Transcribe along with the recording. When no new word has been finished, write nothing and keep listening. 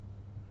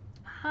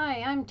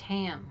Hi, I'm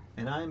Tam,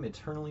 And I'm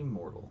eternally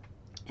mortal.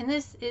 and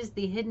this is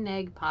the Hidden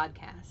Egg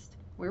Podcast,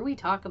 where we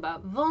talk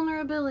about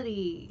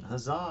vulnerability.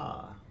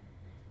 Huzzah!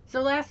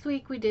 So last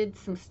week we did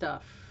some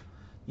stuff.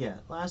 Yeah,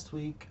 last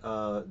week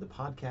the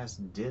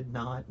podcast did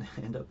not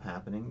end up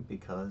happening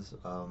because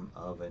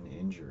of an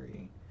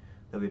injury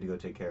that we had to go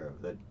take care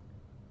of. That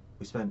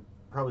we spent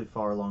probably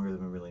far longer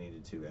than we really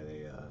needed to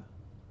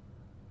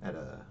at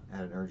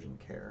an urgent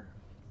care.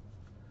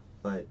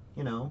 But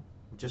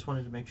just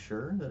wanted to make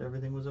sure that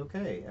everything was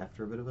okay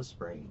after a bit of a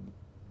sprain.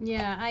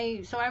 Yeah,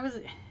 I was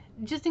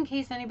just in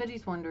case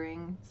anybody's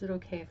wondering, is it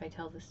okay if I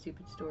tell this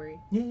stupid story?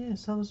 Yeah,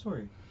 tell the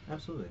story.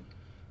 Absolutely.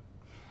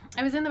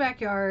 I was in the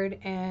backyard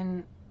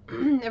and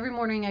every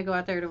morning I go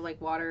out there to like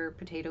water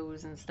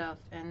potatoes and stuff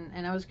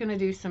and I was going to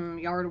do some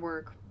yard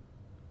work.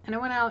 And I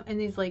went out in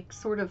these like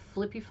sort of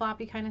flippy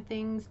floppy kind of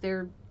things.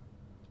 They're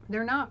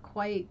not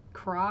quite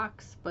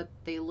Crocs, but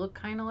they look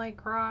kind of like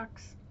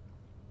Crocs.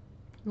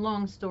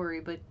 Long story,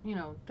 but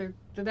they're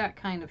that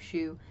kind of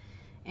shoe.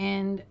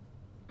 And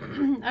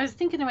I was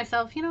thinking to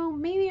myself,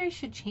 maybe I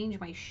should change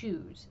my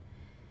shoes.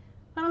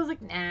 And I was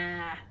like,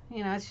 nah,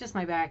 it's just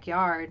my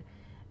backyard.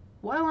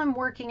 While I'm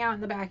working out in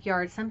the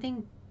backyard,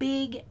 something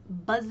big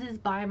buzzes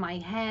by my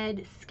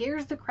head,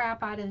 scares the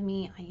crap out of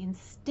me. I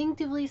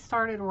instinctively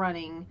started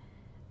running.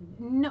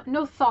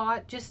 No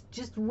thought, just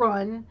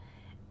run.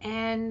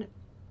 And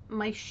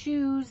my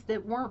shoes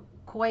that weren't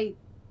quite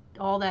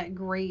all that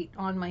great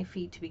on my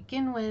feet to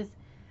begin with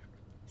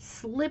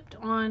slipped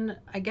on,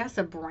 I guess,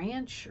 a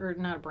branch, or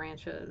not a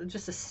branch,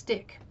 just a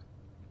stick.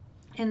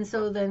 And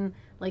so then,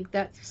 like,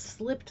 that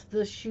slipped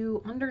the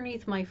shoe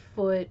underneath my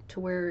foot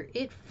to where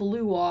it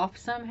flew off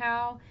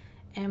somehow.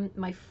 And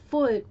my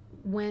foot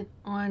went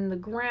on the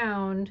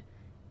ground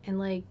and,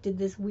 like, did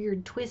this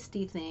weird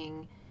twisty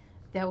thing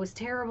that was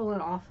terrible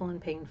and awful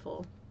and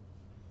painful.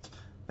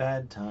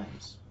 Bad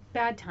times.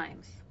 Bad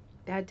times.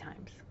 Bad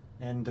times.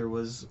 And there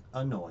was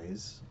a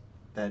noise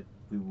that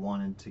we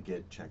wanted to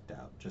get checked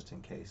out just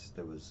in case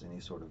there was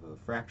any sort of a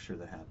fracture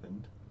that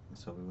happened. And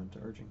so we went to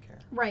urgent care.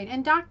 Right.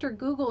 And Dr.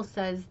 Google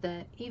says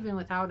that even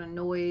without a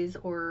noise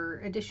or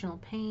additional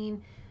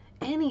pain,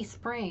 any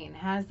sprain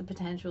has the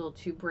potential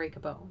to break a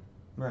bone.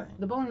 Right.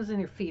 The bones in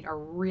your feet are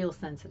real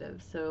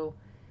sensitive. So,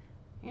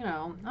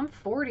 I'm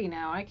 40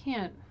 now. I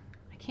can't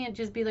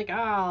just be like, "Oh,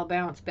 I'll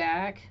bounce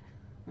back."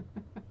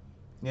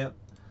 Yep.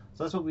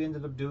 So that's what we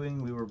ended up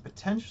doing. We were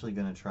potentially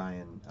going to try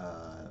and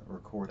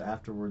record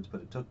afterwards, but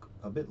it took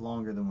a bit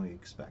longer than we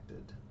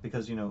expected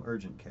because,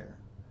 urgent care.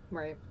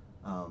 Right.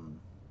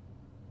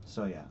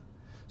 So, yeah.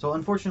 So,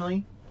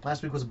 unfortunately,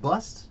 last week was a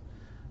bust.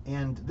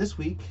 And this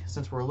week,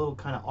 since we're a little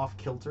kind of off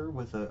kilter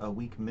with a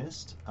week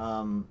missed,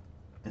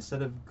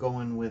 instead of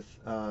going with,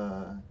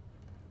 The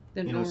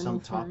normal some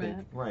topic,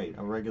 format. right,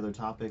 a regular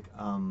topic,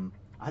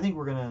 I think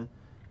we're going to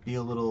be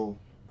a little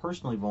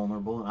personally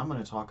vulnerable, and I'm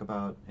going to talk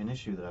about an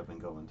issue that I've been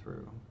going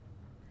through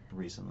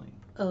recently.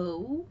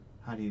 Oh.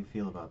 How do you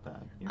feel about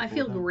that? I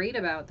feel great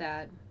about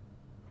that.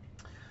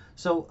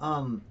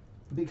 So,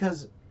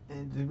 because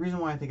the reason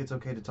why I think it's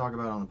okay to talk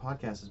about it on the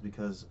podcast is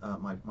because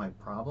my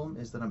problem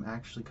is that I'm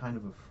actually kind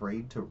of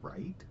afraid to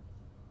write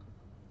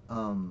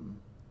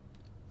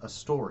a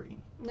story.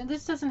 Now,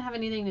 this doesn't have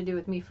anything to do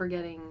with me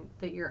forgetting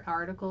that your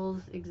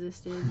articles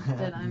existed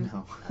that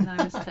No. that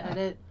I was to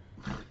edit.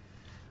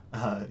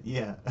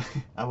 Yeah,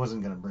 I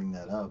wasn't going to bring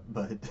that up,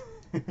 but...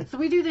 So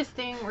we do this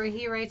thing where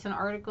he writes an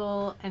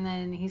article and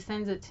then he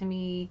sends it to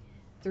me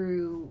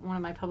through one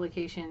of my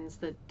publications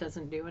that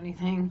doesn't do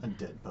anything. A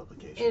dead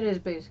publication. It is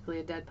basically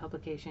a dead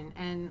publication.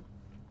 And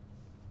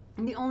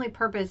the only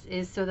purpose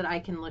is so that I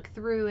can look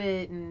through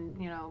it and,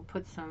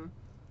 put some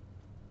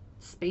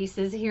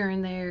spaces here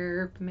and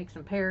there, make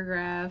some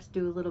paragraphs,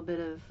 do a little bit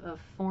of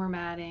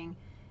formatting,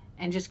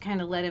 and just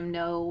kind of let him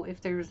know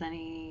if there's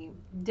any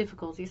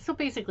difficulties. So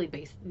basically,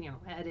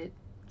 edit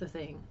the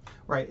thing.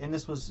 Right, and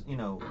this was,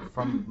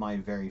 from my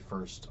very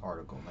first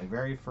article, my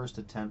very first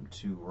attempt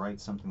to write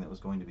something that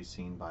was going to be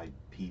seen by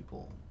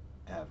people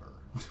ever.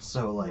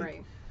 So, like,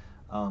 Right.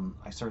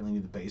 I certainly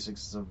knew the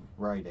basics of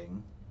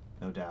writing,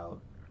 no doubt.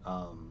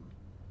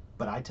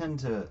 But I tend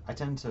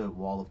to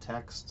wall of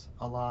text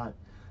a lot.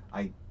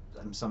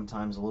 I'm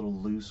sometimes a little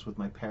loose with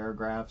my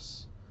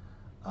paragraphs.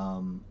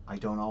 I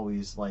don't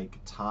always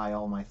tie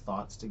all my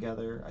thoughts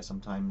together. I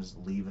sometimes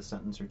leave a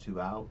sentence or two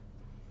out,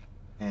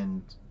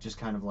 and just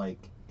kind of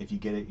if you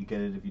get it, you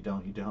get it. If you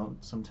don't, you don't.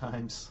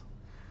 Sometimes.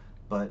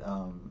 But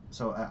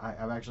so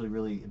I've actually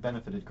really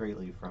benefited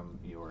greatly from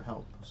your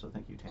help. So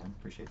thank you, Tam.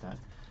 Appreciate that.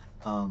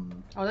 Oh,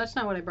 that's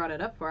not what I brought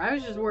it up for. I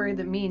was just worried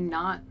that me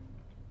not.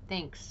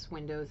 Thanks,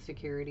 Windows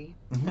security.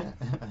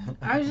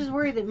 I was just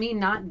worried that me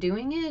not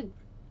doing it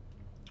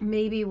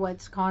may be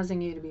what's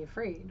causing you to be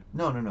afraid.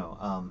 No.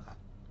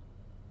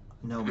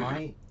 No,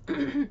 my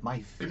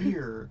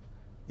fear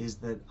is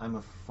that I'm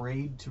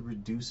afraid to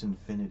reduce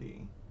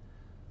infinity.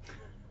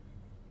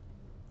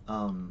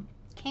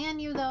 Can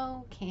you,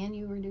 though? Can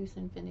you reduce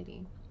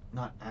infinity?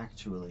 Not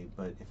actually,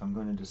 but if I'm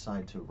going to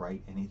decide to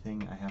write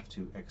anything, I have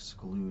to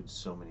exclude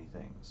so many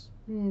things.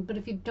 But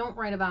if you don't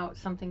write about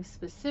something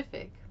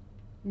specific,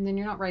 And then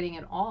you're not writing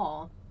at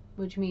all,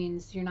 which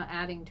means you're not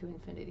adding to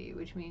infinity,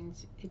 which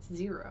means it's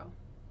zero.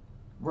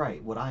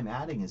 Right. What I'm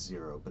adding is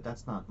zero, but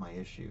that's not my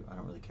issue. I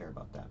don't really care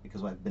about that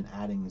because I've been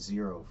adding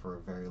zero for a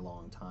very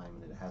long time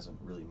and it hasn't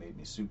really made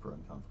me super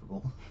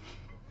uncomfortable.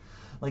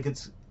 Like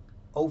it's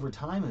over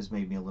time has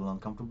made me a little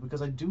uncomfortable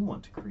because I do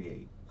want to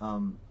create.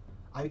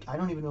 I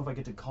don't even know if I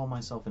get to call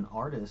myself an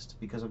artist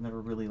because I've never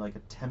really like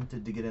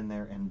attempted to get in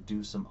there and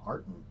do some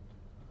Arden.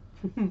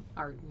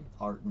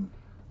 artin.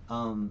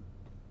 Um,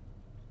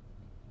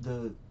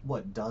 the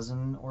what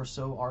dozen or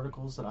so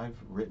articles that I've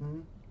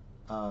written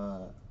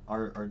uh,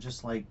 are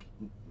just like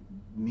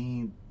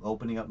me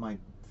opening up my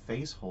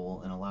face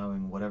hole and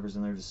allowing whatever's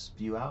in there to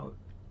spew out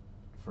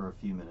for a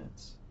few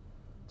minutes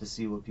to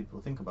see what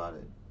people think about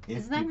it. If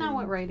Is that people not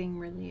what even- writing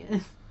really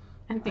is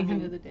at the I end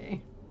mean, of the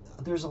day?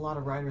 There's a lot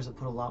of writers that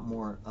put a lot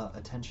more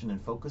attention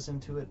and focus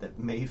into it that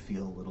may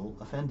feel a little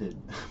offended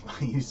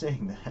by you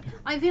saying that.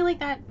 I feel like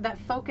that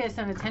focus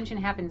and attention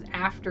happens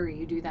after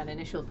you do that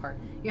initial part.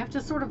 You have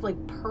to sort of like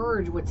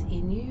purge what's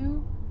in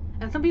you.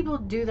 And some people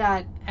do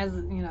that as,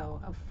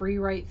 a free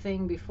write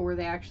thing before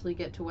they actually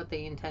get to what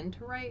they intend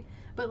to write.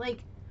 But like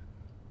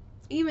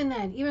even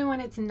then, even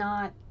when it's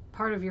not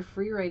part of your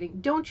free writing,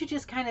 don't you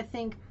just kind of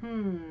think,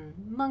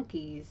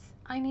 monkeys.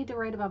 I need to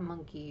write about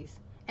monkeys.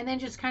 And then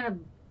just kind of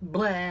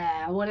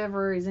blah,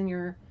 whatever is in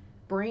your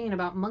brain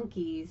about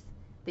monkeys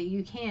that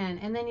you can.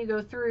 And then you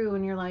go through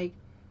and you're like,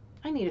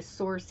 I need a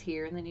source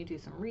here. And then you do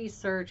some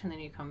research and then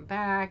you come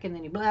back and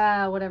then you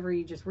blah, whatever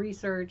you just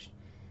researched.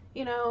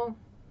 You know,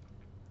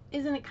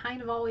 isn't it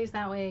kind of always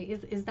that way?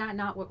 Is that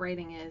not what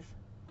writing is?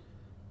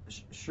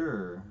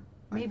 Sure.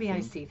 Maybe I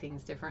think. see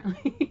things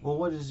differently. Well,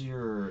 what is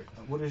your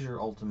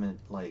ultimate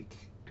like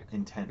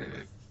intent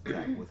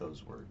with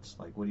those words?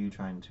 Like, what are you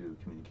trying to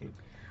communicate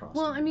across?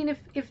 Well, to I me? mean,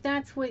 if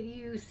that's what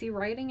you see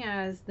writing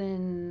as,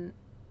 then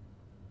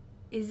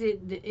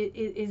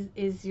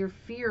is your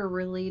fear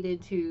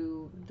related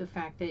to the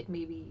fact that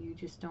maybe you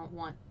just don't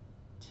want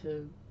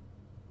to,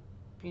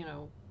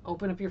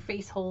 open up your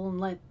face hole and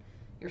let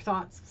your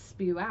thoughts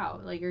spew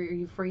out? Like, are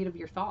you afraid of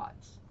your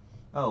thoughts?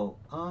 Oh,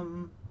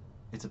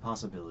 it's a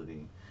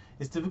possibility.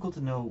 It's difficult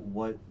to know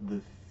what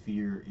the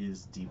fear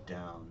is deep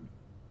down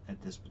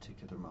at this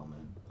particular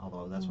moment.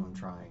 Although that's what I'm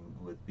trying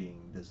with being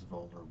this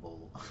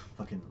vulnerable,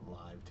 fucking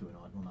live to an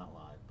audience. Well, not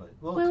live, but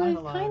kind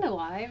of live. Kind of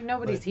live.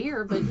 Nobody's but-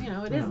 here, but it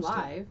is still.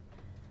 live.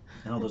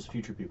 And all those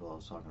future people I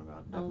was talking about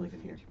All definitely the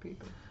can hear. future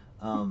people.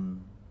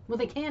 Um, Well,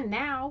 they can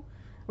now.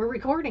 We're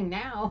recording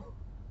now.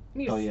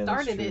 When you oh yeah,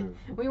 that's started it,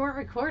 true. we weren't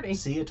recording.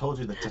 See, I told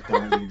you that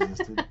technology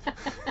existed.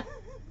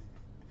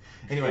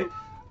 Anyway,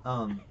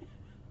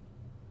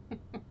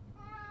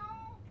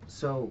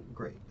 so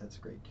great. That's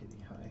great, Kitty.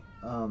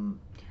 Hi.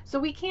 So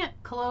we can't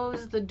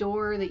close the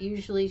door that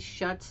usually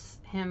shuts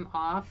him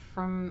off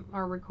from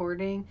our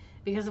recording,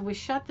 because if we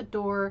shut the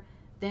door,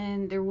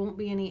 then there won't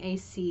be any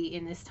AC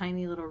in this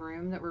tiny little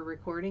room that we're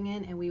recording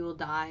in, and we will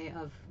die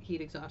of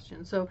heat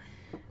exhaustion. So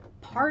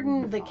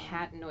pardon the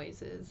cat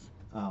noises.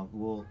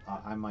 Well,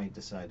 I might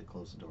decide to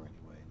close the door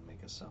anyway and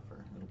make us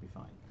suffer. It'll be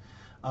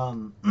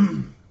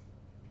fine.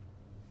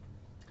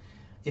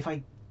 If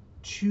I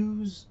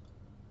choose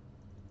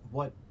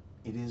what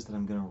it is that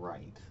I'm going to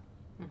write,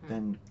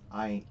 then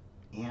I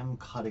am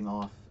cutting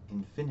off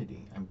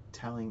infinity. I'm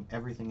telling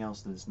everything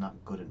else that it's not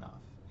good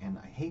enough. And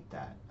I hate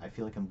that. I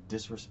feel like I'm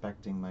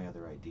disrespecting my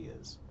other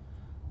ideas.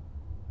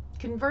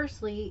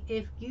 Conversely,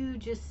 if you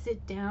just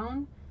sit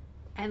down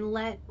and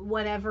let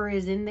whatever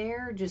is in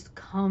there just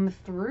come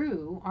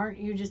through, aren't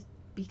you just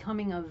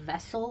becoming a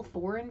vessel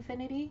for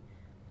infinity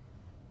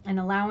and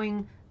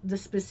allowing the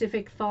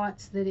specific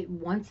thoughts that it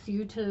wants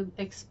you to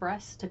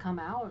express to come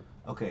out?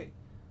 Okay,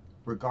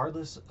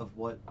 regardless of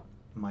what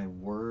my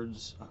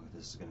words, oh,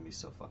 this is going to be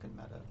so fucking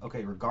meta.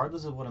 Okay,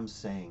 regardless of what I'm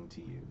saying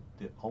to you,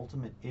 the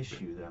ultimate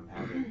issue that I'm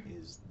having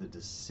is the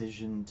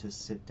decision to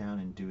sit down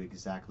and do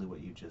exactly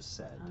what you just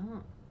said.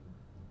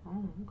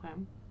 Oh, okay.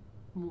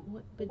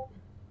 What, but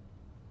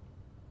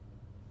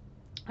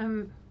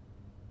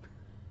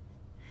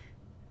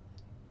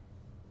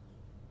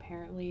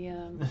apparently I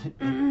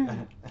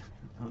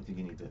don't think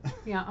you need to.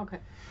 yeah, okay,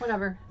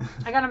 whatever.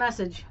 I got a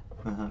message.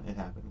 It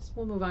happens.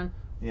 We'll move on.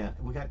 Yeah,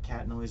 we got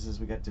cat noises,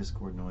 we got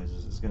Discord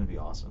noises. It's going to be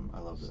awesome. I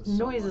love this.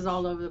 Noises so much.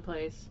 all over the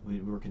place.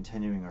 We're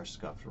continuing our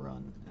scuffed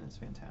run, and it's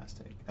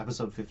fantastic.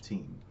 Episode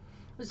 15.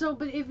 So,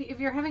 but if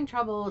you're having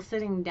trouble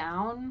sitting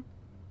down,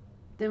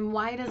 then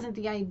why doesn't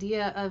the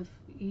idea of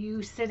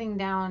you sitting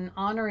down,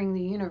 honoring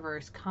the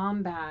universe,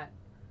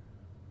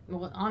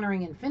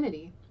 honoring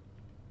infinity,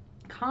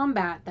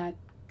 combat that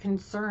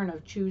concern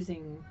of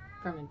choosing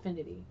from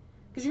infinity?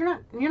 Because you're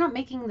not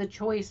making the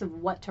choice of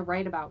what to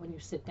write about when you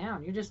sit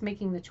down. You're just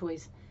making the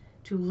choice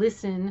to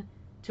listen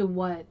to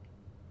what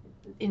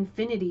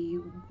infinity,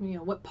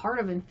 what part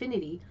of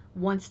infinity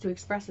wants to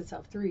express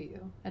itself through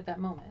you at that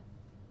moment.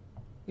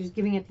 You're just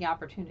giving it the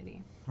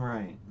opportunity.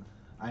 Right.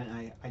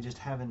 I just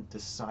haven't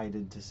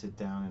decided to sit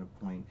down at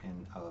a point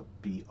and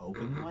be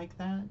open like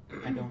that.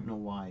 I don't know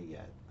why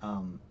yet.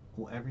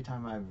 Well, every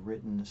time I've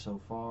written so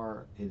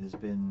far, it has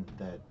been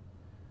that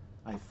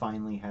I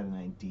finally had an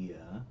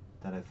idea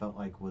that I felt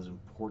like was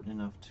important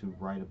enough to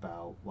write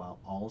about while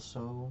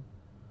also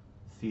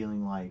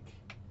feeling like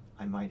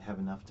I might have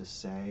enough to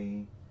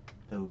say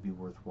that would be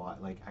worthwhile.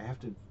 Like, I have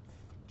to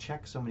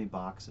check so many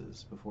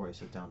boxes before I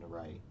sit down to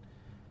write.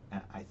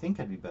 And I think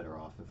I'd be better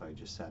off if I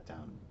just sat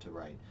down to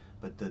write.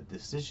 But the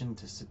decision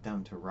to sit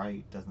down to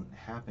write doesn't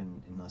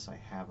happen unless I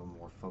have a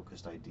more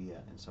focused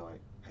idea. And so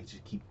I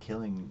just keep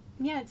killing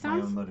Yeah, it my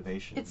own sounds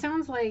motivation. it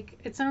sounds like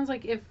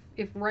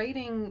if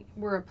writing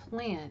were a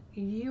plant,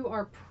 you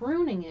are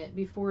pruning it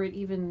before it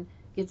even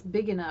gets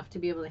big enough to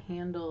be able to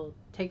handle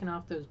taking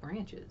off those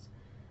branches.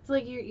 It's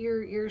like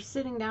you're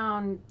sitting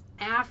down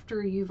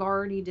after you've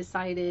already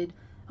decided,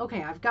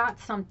 okay, I've got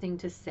something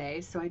to say,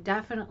 so I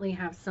definitely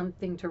have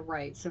something to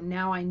write. So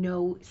now I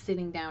know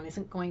sitting down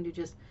isn't going to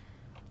just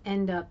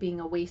end up being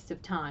a waste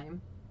of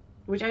time,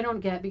 which I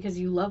don't get because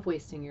you love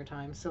wasting your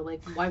time. So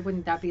like, why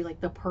wouldn't that be like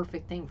the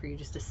perfect thing for you,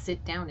 just to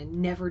sit down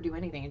and never do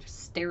anything and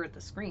just stare at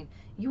the screen?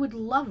 You would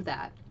love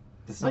that.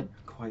 It's But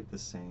not quite the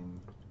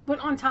same. but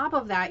on top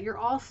of that, you're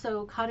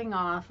also cutting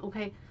off,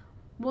 okay,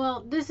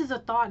 well, this is a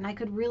thought and I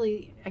could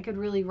really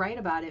write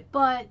about it,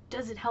 but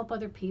does it help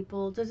other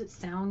people? Does it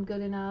sound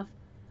good enough?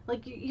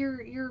 Like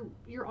you're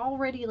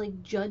already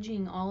like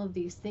judging all of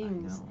these I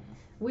things, know.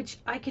 which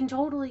I can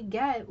totally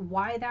get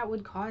why that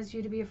would cause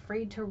you to be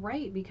afraid to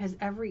write, because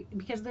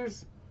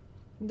there's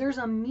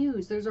a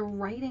muse, there's a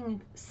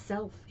writing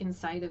self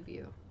inside of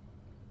you.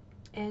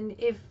 And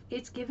if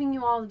it's giving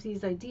you all of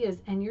these ideas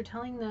and you're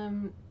telling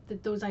them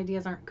that those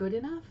ideas aren't good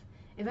enough,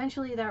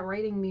 eventually that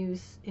writing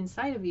muse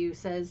inside of you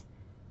says,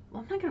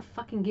 well, I'm not going to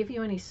fucking give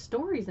you any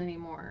stories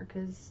anymore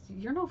because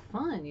you're no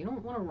fun. You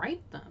don't want to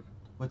write them.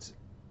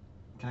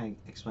 Can I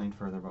explain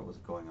further about what's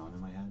going on in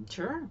my head?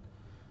 Sure.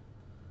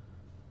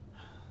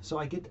 So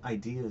I get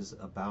ideas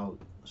about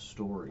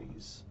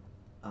stories.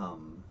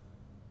 Um,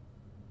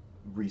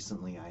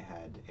 Recently, I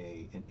had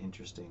an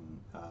interesting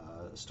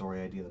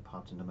story idea that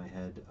popped into my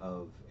head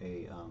of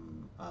a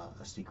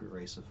secret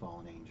race of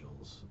fallen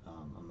angels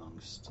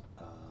amongst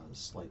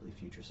slightly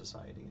future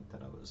society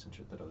that I was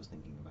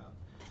thinking about.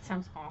 That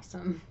sounds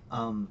awesome.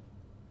 Um,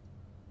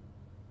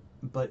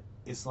 but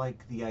it's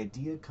like the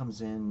idea comes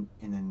in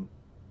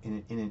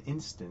an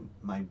instant.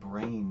 My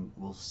brain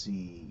will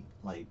see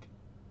like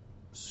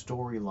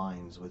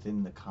storylines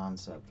within the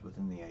concept,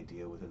 within the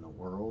idea, within the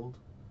world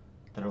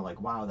that are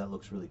like, wow, that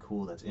looks really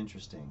cool, that's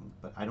interesting,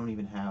 but I don't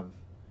even have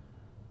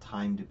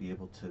time to be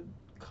able to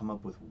come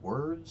up with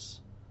words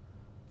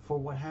for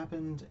what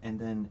happened. And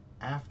then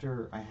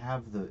after I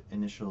have the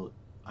initial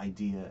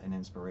idea and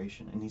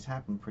inspiration, and these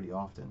happen pretty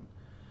often,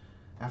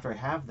 after I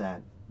have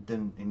that,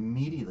 then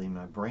immediately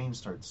my brain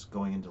starts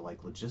going into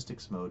like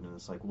logistics mode, and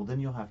it's like, well, then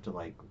you'll have to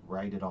like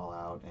write it all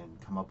out and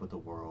come up with a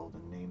world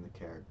and name the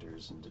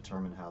characters and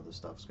determine how the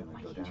stuff's going to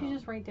Why go can't down. you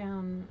just write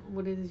down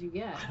what it is you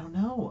get? I don't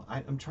know.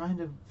 I'm trying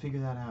to figure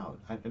that out.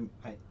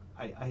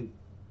 I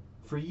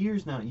for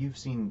years now, you've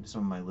seen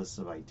some of my lists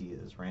of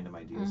ideas, random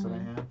ideas that I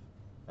have.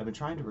 I've been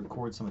trying to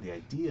record some of the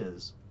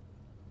ideas,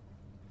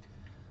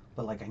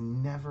 but like I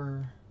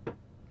never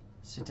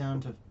sit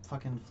down to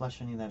fucking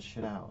flesh any of that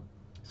shit out.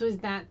 So is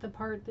that the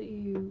part that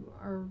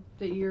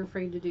you're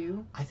afraid to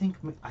do? I think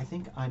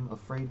I'm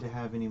afraid to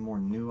have any more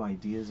new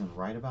ideas and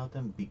write about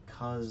them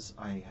because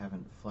I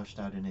haven't fleshed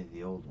out any of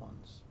the old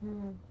ones.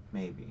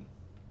 Maybe.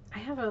 I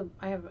have a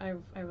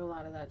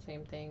lot of that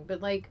same thing,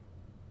 but like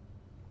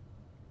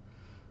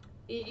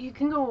you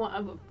can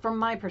go, from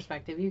my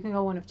perspective, you can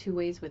go one of two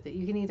ways with it.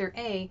 You can either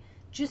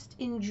just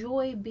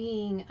enjoy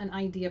being an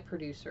idea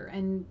producer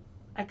and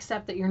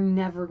accept that you're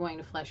never going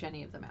to flesh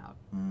any of them out.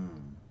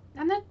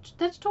 And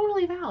that's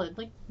totally valid.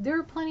 Like, there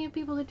are plenty of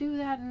people that do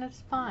that, and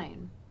it's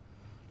fine.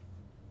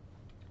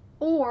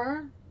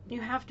 Or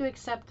you have to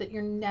accept that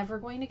you're never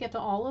going to get to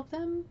all of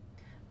them,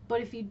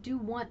 but if you do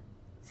want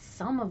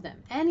some of them,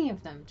 any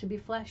of them, to be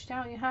fleshed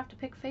out, you have to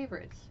pick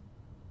favorites.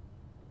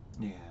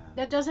 Yeah.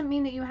 That doesn't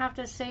mean that you have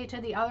to say to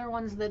the other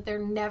ones that they're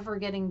never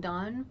getting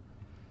done,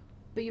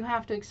 but you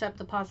have to accept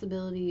the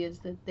possibility is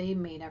that they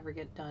may never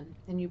get done,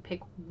 and you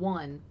pick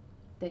one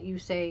that you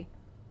say,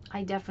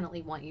 I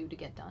definitely want you to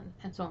get done,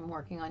 and so I'm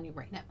working on you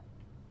right now.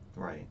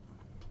 Right.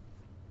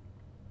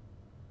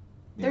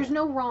 Yeah. There's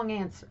no wrong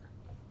answer.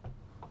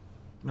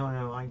 No,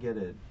 I get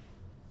it.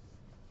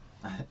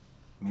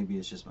 Maybe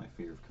it's just my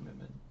fear of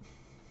commitment.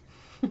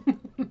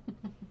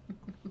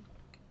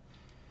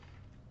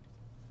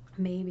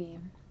 Maybe.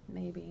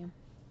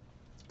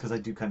 Because I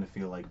do kind of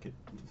feel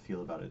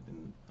about it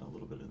in a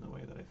little bit in the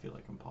way that I feel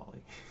like I'm Polly.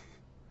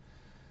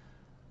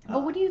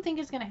 But what do you think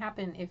is going to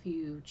happen if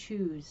you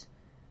choose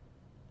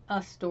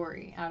a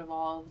story out of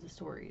all of the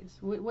stories?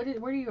 What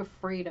are you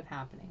afraid of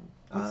happening?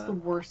 What's the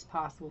worst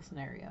possible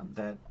scenario?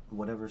 That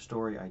whatever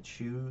story I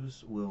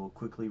choose will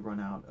quickly run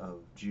out of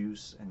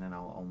juice, and then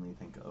I'll only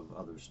think of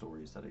other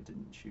stories that I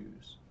didn't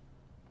choose.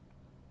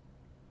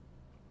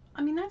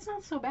 I mean, that's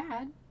not so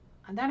bad.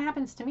 That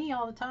happens to me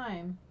all the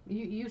time.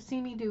 You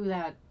see me do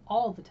that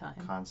all the time.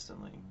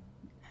 Constantly.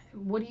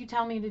 What do you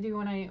tell me to do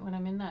when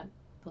I'm in that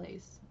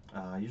place?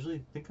 I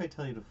usually think I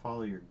tell you to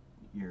follow your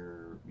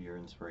your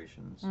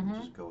inspirations and Mhm.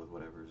 just go with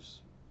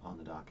whatever's on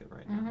the docket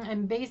right now.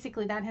 And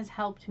basically, that has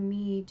helped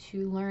me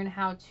to learn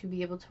how to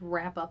be able to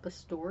wrap up a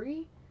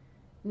story,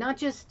 not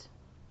just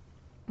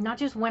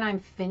when I'm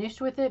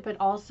finished with it, but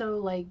also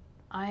like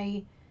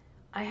I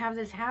I have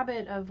this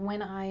habit of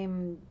when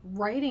I'm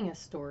writing a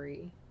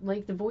story,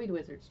 like the Void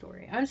Wizard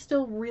story. I'm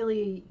still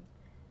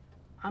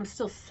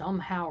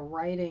somehow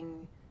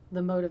writing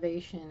the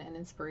motivation and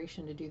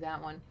inspiration to do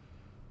that one.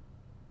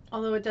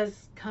 Although it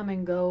does come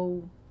and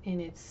go in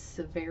its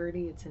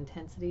severity, its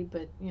intensity,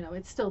 but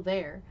it's still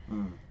there.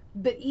 Mm.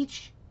 But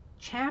each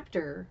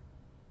chapter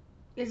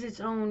is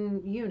its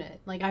own unit.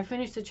 Like I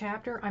finished the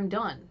chapter, I'm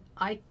done.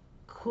 I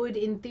could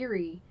in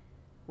theory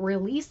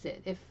release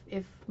it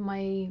if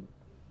my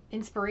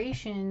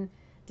inspiration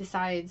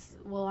decides,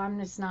 well, I'm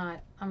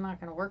not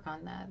going to work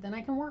on that. Then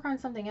I can work on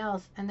something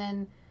else, and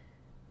then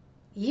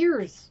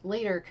years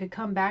later could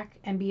come back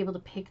and be able to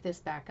pick this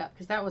back up,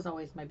 because that was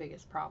always my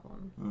biggest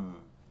problem. Mm.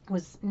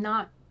 Was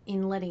not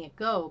in letting it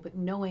go, but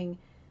knowing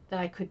that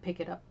I could pick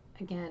it up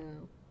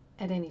again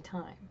at any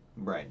time.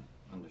 Right.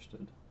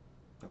 Understood.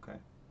 Okay.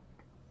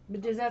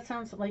 But does that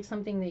sound like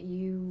something that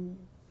you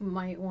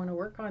might want to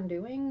work on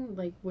doing?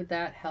 Like, would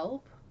that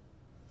help?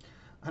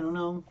 I don't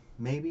know.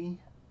 Maybe.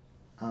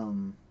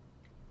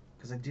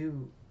 Because I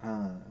do.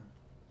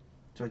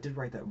 So I did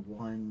write that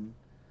one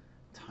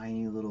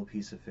tiny little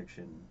piece of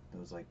fiction that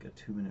was like a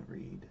 2-minute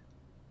read.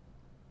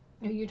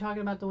 Are you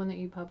talking about the one that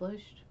you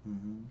published?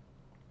 Mm-hmm.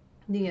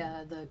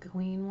 The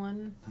Queen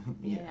one?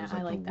 Yeah, it was like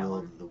I like that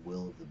one. The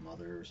will of the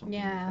mother or something.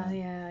 Yeah, like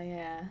that.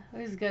 yeah.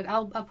 It was good.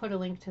 I'll put a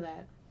link to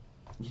that.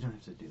 You don't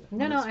have to do that.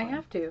 No, that's I fine.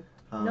 have to.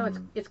 No,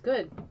 it's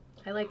good.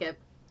 I like it.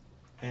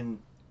 And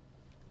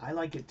I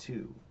like it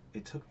too.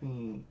 It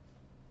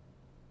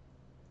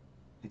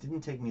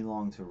didn't take me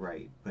long to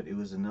write, but it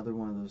was another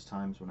one of those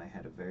times when I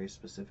had a very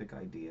specific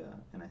idea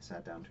and I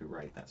sat down to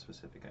write that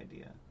specific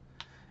idea.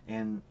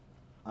 And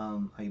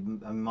I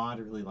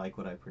moderately like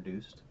what I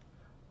produced.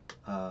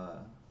 I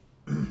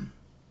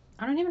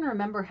don't even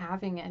remember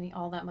having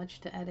all that much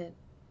to edit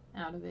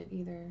out of it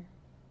either.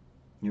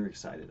 You're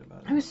excited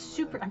about it.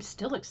 I'm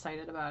still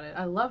excited about it.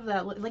 I love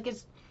that. Like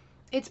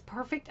it's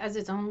perfect as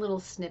its own little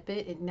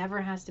snippet. It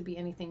never has to be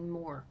anything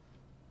more.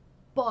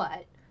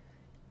 But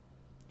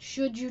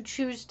should you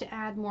choose to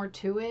add more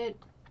to it,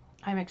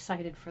 I'm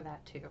excited for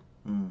that too.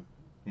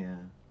 Yeah.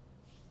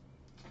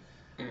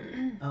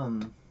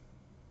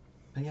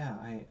 But yeah,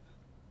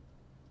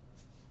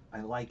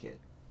 I like it.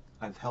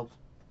 I've helped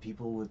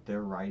people with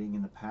their writing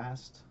in the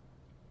past.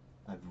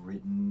 I've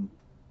written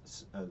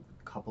a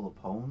couple of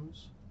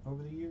poems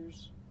over the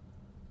years.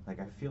 Like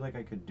I feel like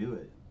I could do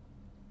it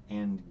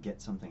and get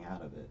something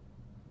out of it,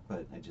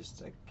 but I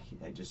just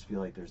feel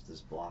like there's this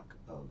block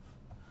of.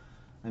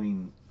 I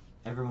mean,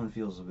 everyone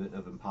feels a bit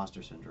of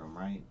imposter syndrome,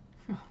 right?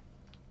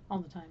 All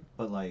the time.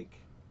 But like,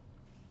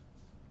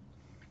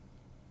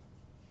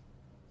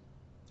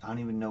 I don't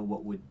even know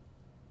what would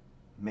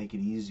make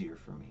it easier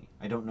for me.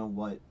 I don't know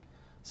what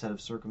set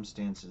of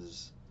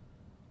circumstances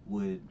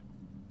would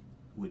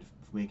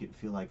make it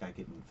feel like I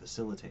can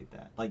facilitate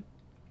that. Like,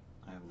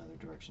 I have another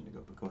direction to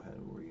go, but go ahead.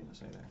 What were you gonna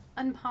say there?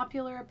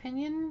 Unpopular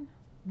opinion,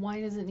 why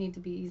does it need to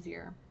be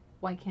easier?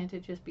 Why can't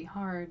it just be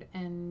hard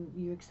and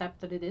you accept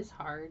that it is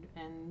hard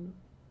and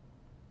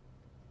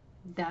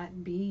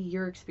that be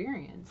your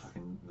experience?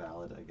 Fucking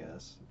valid, I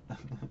guess.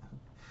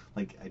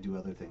 Like, I do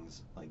other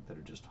things like that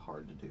are just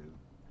hard to do.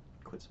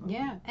 Quit smoking.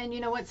 Yeah, and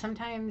you know what?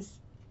 Sometimes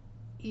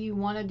you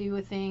want to do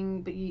a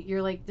thing, but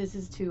you're like, this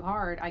is too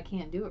hard. I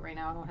can't do it right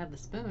now. I don't have the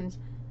spoons.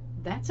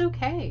 That's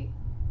okay.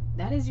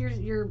 That is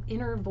your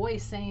inner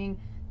voice saying,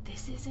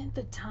 this isn't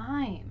the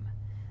time.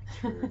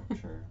 Sure.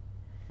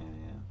 Yeah.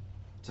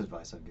 It's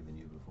advice I've given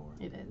you before.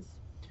 It is.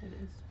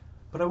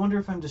 But I wonder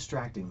if I'm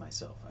distracting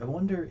myself. I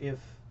wonder if,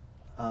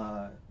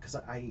 because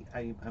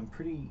I'm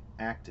pretty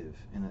active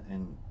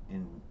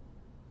in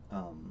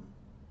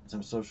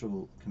some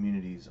social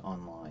communities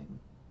online,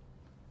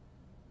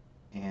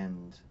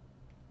 and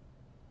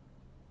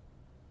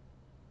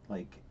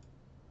like,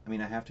 I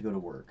mean, I have to go to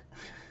work,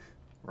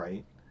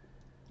 right?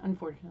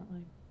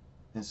 Unfortunately.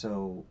 And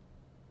so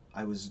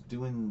I was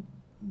doing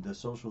the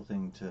social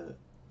thing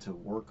to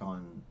work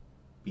on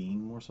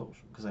being more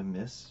social, because I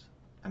miss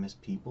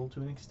people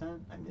to an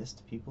extent. I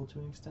missed people to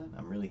an extent.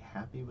 I'm really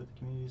happy with the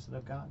communities that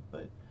I've got,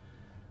 but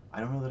I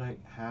don't know that I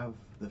have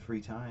the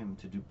free time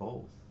to do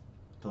both,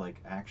 to like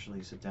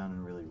actually sit down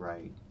and really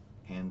write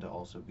and to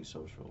also be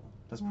social.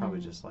 That's probably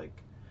just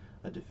like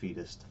a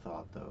defeatist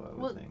thought, though, I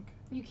would think.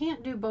 You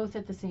can't do both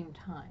at the same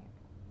time.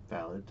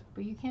 Valid.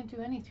 But you can't do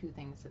any two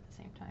things at the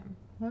same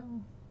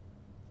time.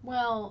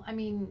 Well, I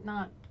mean,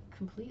 not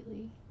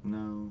completely.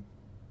 No,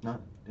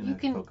 not in you a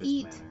can focused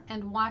eat manner.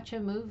 And watch a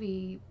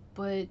movie,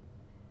 but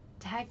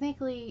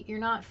technically you're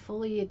not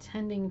fully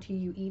attending to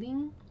you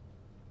eating,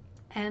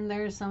 and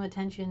there's some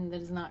attention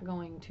that is not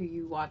going to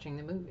you watching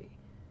the movie.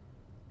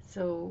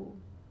 So,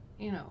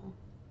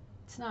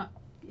 it's not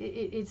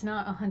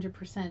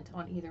 100%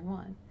 on either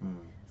one.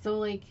 So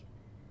like,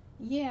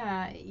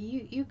 yeah,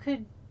 you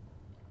could,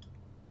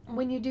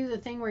 when you do the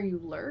thing where you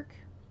lurk,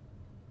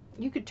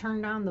 you could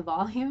turn down the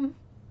volume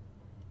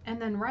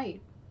and then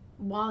write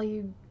while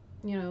you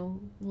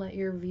let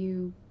your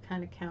view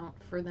kind of count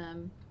for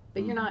them.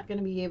 But you're Mhm. not going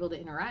to be able to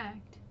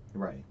interact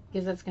Right.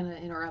 because that's going to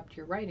interrupt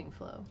your writing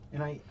flow.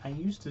 And I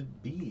used to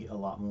be a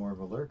lot more of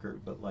a lurker,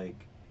 but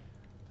like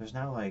there's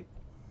now like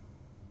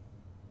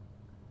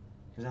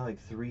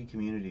three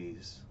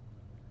communities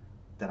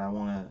that I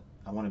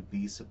wanna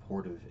be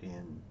supportive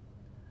in.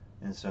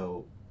 And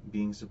so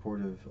being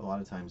supportive a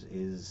lot of times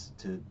is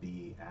to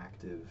be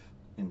active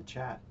in the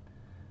chat.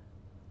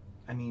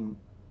 I mean,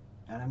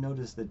 and I've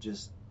noticed that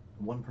just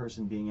one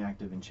person being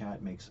active in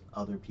chat makes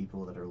other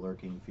people that are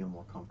lurking feel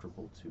more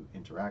comfortable to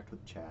interact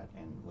with chat,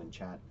 and when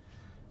chat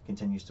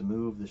continues to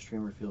move, the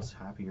streamer feels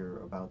happier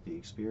about the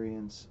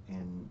experience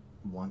and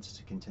wants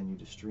to continue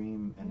to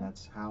stream, and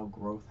that's how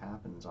growth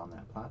happens on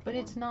that platform. But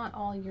it's not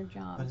all your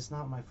job. But it's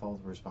not my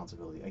fault or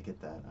responsibility. I get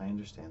that. I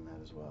understand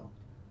that as well.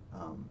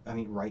 I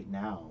mean, right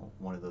now,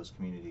 one of those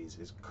communities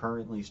is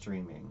currently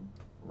streaming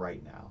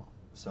right now.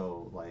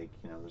 So, like,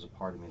 there's a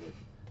part of me that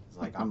is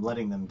like, I'm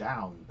letting them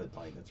down, but,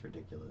 like, that's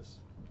ridiculous.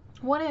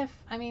 What if,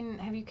 I mean,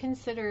 have you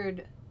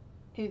considered,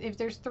 if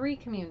there's three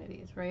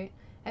communities, right?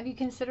 Have you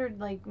considered,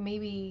 like,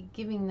 maybe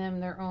giving them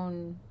their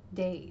own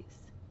days?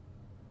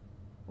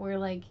 Where,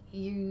 like,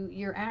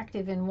 you're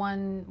active in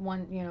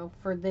one,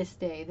 for this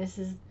day.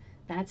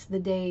 That's the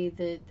day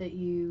that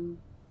you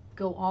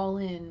go all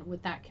in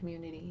with that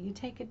community. You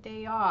take a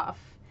day off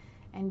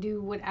and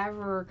do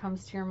whatever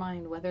comes to your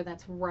mind, whether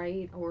that's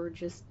right or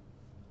just,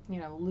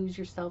 lose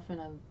yourself in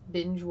a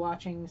binge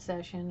watching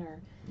session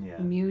or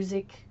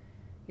music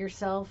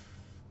yourself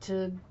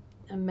to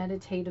a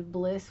meditative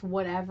bliss,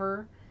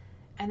 whatever.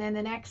 And then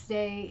the next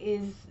day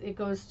it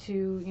goes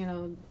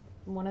to,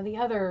 one of the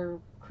other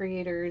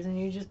creators, and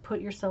you just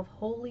put yourself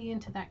wholly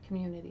into that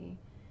community.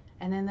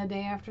 And then the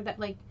day after that,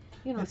 like,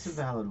 that's a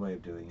valid way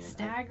of doing it.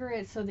 Stagger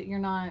it so that you're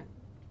not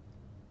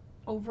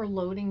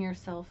overloading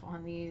yourself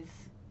on these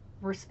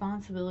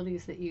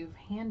responsibilities that you've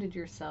handed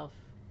yourself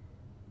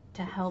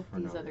to help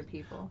these other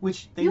people.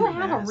 Which they you didn't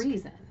have ask. a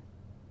reason.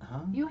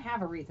 Huh? You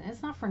have a reason.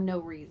 It's not for no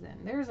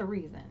reason. There's a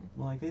reason.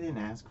 Well, like, they didn't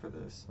ask for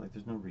this. Like,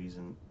 there's no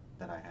reason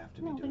that I have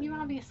to be doing it. No, but you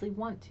obviously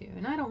want to.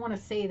 And I don't want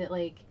to say that,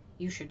 like,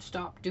 you should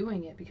stop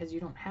doing it because you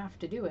don't have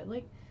to do it.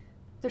 Like,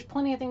 there's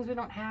plenty of things we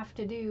don't have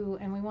to do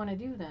and we want to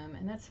do them,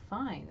 and that's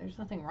fine. There's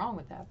nothing wrong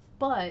with that.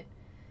 But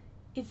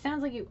it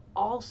sounds like you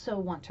also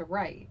want to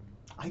write.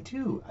 I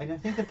do. I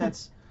think that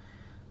that's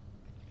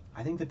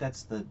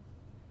the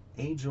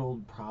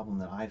age-old problem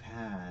that I've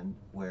had,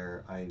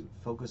 where I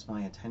focus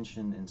my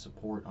attention and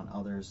support on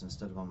others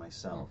instead of on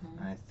myself. Mm-hmm.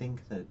 And I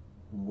think that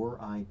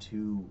were I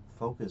to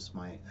focus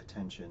my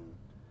attention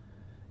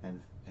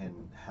and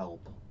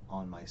help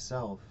on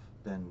myself,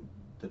 then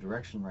the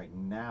direction right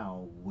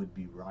now would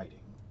be writing.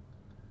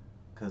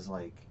 Because,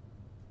 like,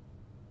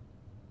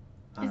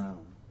 I don't know.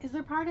 Is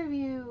there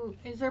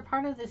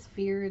part of this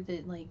fear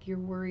that, like, you're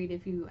worried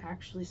if you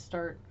actually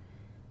start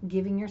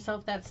giving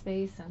yourself that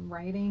space and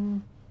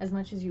writing as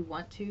much as you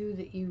want to,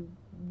 that you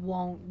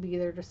won't be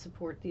there to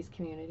support these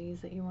communities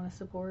that you want to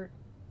support?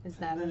 Is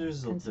that a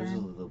concern? There's a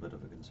little bit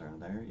of a concern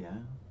there, yeah.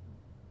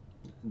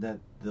 That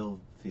they'll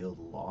feel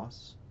the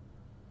loss,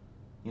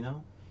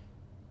 I'd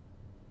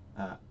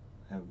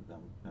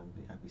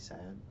be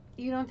sad.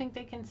 You don't think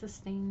they can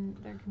sustain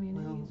their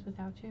communities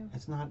without you?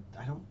 It's not.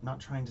 Not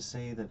trying to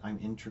say that I'm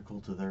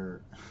integral to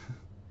their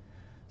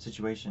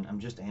situation. I'm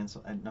just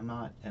I'm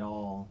not at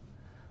all.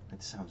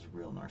 It sounds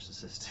real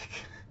narcissistic.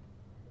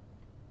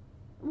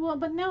 Well,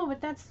 but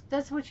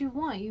that's what you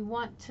want. You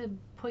want to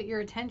put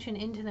your attention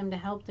into them to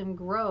help them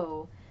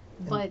grow.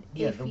 But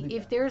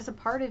if there's a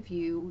part of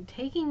you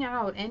taking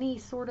out any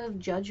sort of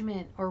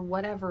judgment or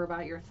whatever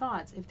about your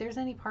thoughts, if there's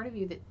any part of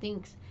you that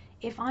thinks,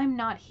 if I'm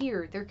not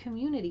here, their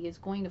community is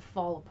going to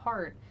fall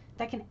apart,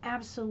 that can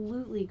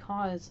absolutely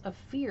cause a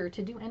fear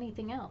to do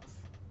anything else.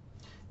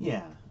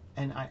 Yeah,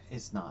 and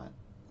it's not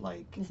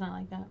like... It's not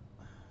like that.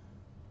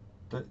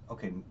 But,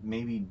 okay,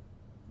 maybe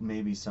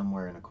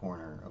somewhere in a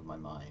corner of my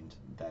mind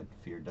that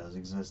fear does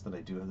exist, that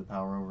I do have the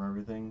power over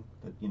everything,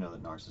 that,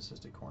 that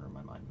narcissistic corner of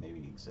my mind maybe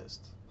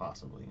exists,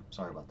 possibly.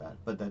 Sorry about that,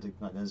 but that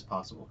is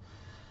possible.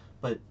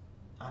 But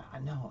I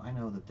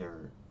know that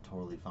they're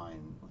totally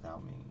fine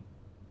without me.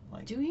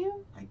 Like, do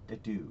you? I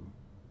do.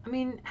 I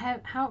mean,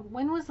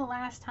 when was the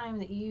last time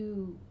that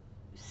you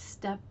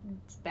stepped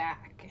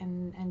back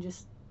and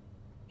just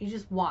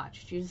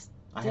watched? You just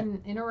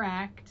didn't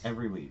interact?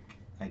 Every week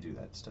I do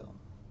that still.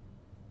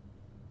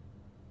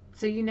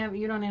 So you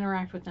don't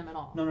interact with them at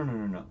all?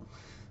 No.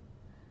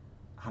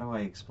 How do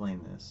I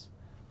explain this?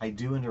 I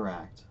do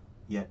interact,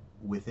 yet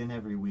within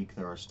every week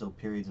there are still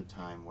periods of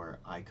time where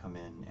I come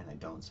in and I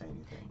don't say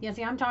anything. Yeah,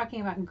 see, I'm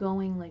talking about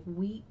going like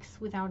weeks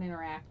without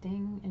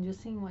interacting and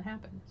just seeing what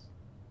happens.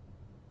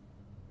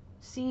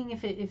 Seeing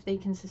if they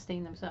can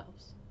sustain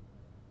themselves.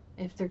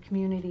 If their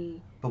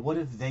community... But what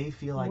if they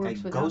feel like I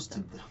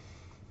ghosted them?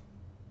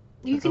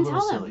 You It's a can little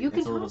tell them. silly. You can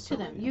It's a little talk to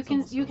them. silly. You It's a can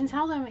little you can silly.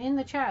 tell them in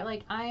the chat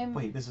like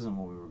Wait, this isn't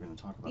what we were going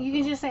to talk about. you though.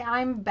 can just say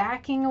I'm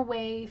backing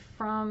away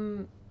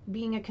from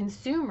being a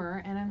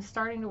consumer and I'm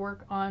starting to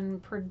work on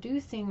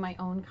producing my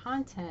own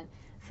content.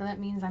 So that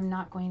means I'm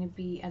not going to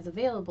be as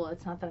available.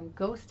 It's not that I'm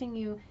ghosting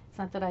you. It's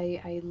not that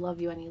I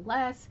love you any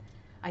less.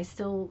 I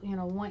still,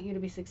 want you to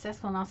be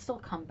successful and I'll still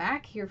come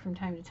back here from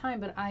time to time,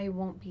 but I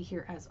won't be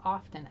here as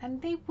often. And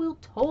they will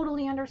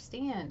totally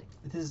understand.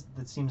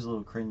 That seems a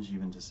little cringe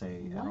even to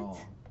say at What?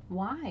 all.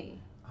 Why?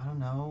 I don't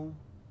know,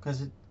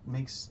 because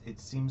it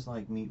seems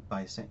like me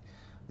by saying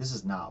this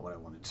is not what I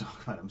wanted to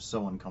talk about. I'm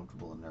so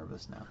uncomfortable and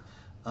nervous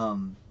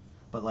now.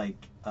 But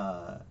like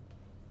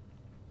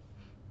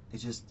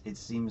it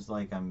seems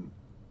like I'm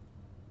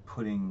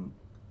putting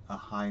a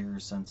higher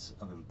sense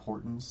of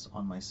importance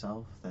on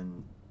myself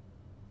than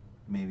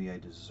maybe I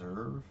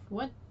deserve.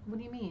 What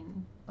do you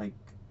mean? Like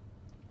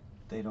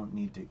they don't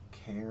need to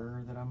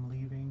care that I'm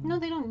leaving. No,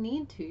 they don't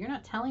need to. You're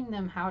not telling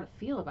them how to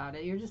feel about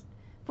it. You're just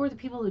for the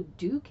people who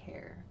do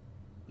care.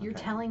 You're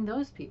Okay. telling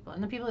those people.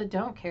 And the people that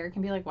don't care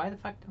can be like, why the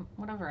fuck,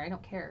 whatever, I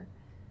don't care.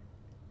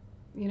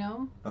 You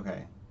know?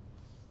 Okay.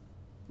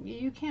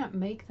 You can't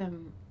make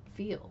them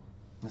feel.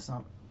 It's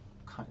not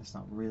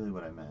really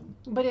what I meant.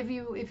 But if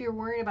you're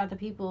worried about the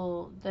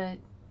people that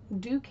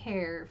do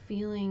care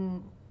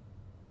feeling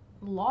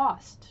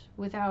lost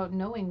without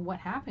knowing what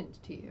happened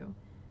to you,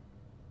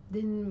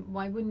 then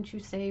why wouldn't you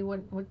say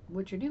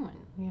what you're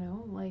doing?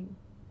 Like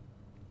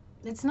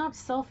it's not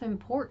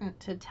self-important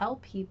to tell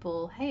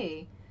people,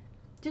 hey,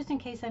 just in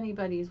case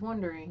anybody's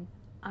wondering,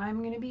 I'm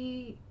going to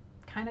be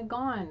kind of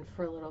gone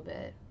for a little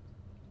bit.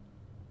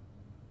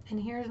 And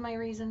here's my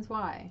reasons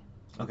why.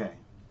 Okay.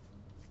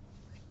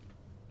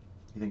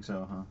 You think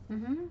so, huh?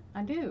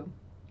 I do.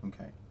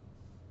 Okay.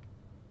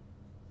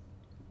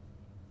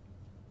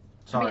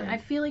 Sorry. I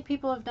feel like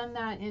people have done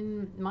that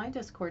in my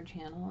Discord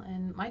channel,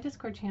 and my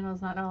Discord channel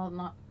is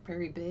not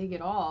very big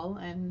at all,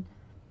 and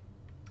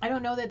I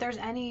don't know that there's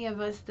any of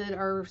us that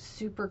are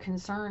super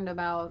concerned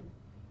about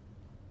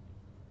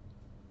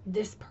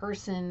this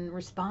person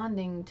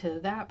responding to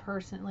that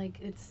person. Like,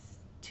 it's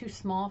too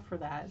small for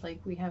that. Like,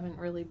 we haven't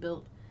really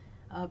built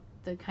up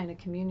the kind of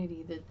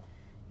community that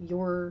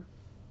you're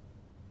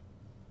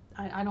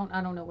I don't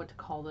know what to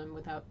call them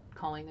without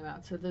calling them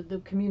out. So the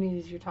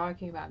communities you're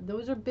talking about,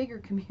 those are bigger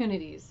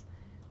communities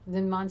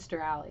than Monster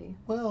Alley.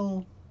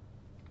 Well,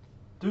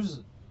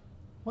 there's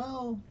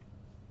one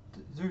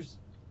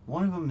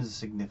of them is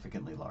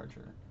significantly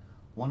larger.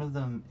 One of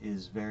them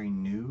is very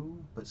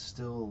new, but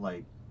still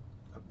like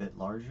a bit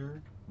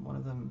larger. One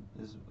of them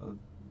is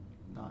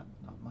not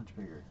much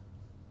bigger.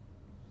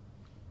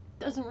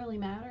 Doesn't really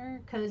matter,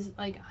 because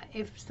like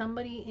if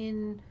somebody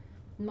in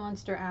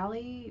Monster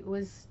Alley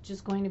was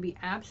just going to be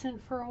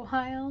absent for a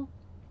while,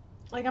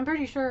 like I'm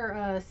pretty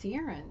sure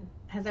Sieran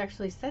has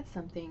actually said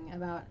something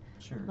about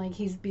Sure. like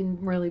he's been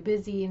really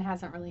busy and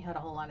hasn't really had a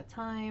whole lot of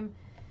time.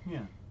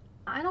 Yeah.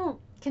 I don't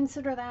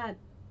consider that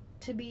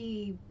to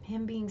be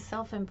him being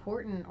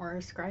self-important or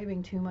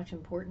ascribing too much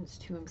importance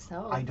to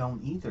himself. I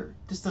don't either.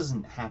 This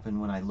doesn't happen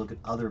when I look at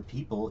other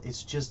people.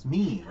 It's just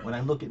me. When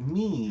I look at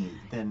me,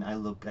 then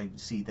I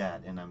see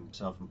that, and I'm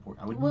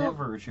self-important. I would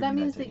never attribute that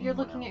means to that you're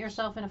anyone looking at else.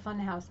 yourself in a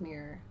funhouse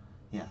mirror.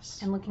 Yes.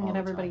 And looking all at the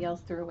everybody time.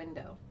 else through a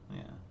window.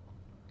 Yeah.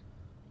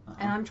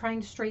 And I'm trying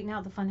to straighten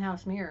out the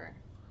funhouse mirror.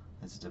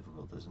 It's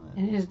difficult, isn't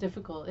it? It is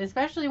difficult,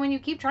 especially when you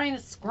keep trying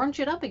to scrunch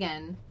it up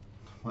again.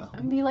 Well,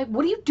 And be like,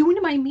 what are you doing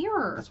to my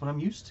mirror? that's what I'm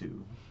used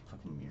to.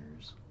 Fucking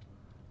mirrors.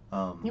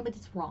 Yeah, but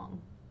it's wrong.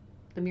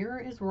 The mirror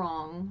is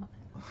wrong.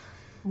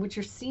 What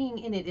you're seeing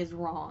in it is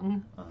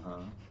wrong. Uh-huh.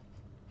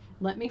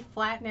 Let me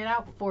flatten it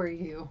out for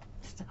you.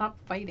 Stop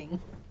fighting.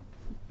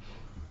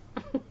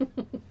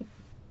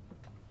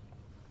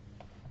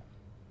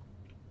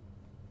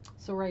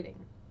 So writing.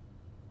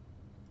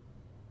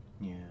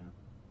 Yeah.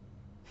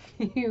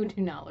 You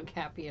do not look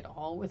happy at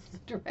all with the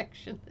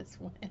direction this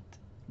went.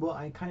 Well,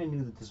 I kind of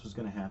knew that this was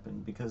going to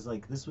happen because,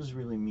 like, this was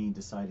really me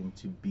deciding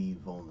to be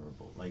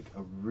vulnerable, like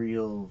a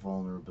real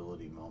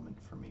vulnerability moment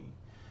for me,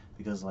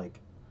 because, like,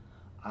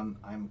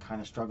 I'm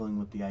kind of struggling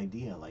with the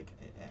idea. Like,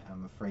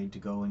 I'm afraid to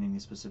go in any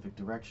specific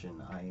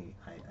direction. I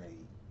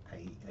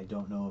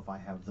don't know if I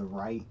have the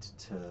right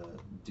to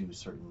do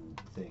certain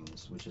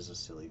things, which is a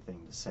silly thing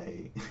to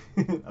say,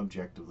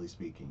 objectively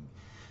speaking.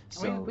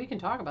 So We can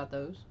talk about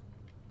those.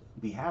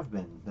 we have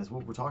been. That's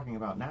what we're talking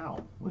about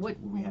now. What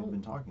we have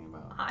been talking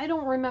about. I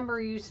don't remember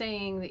you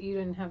saying that you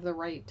didn't have the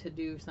right to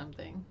do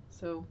something.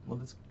 So Well,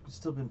 that's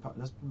still been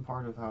that's been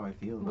part of how I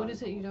feel. What about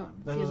is it the you whole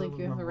don't time. feel like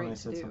you have the Remember right when I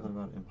to said do? something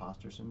about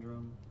imposter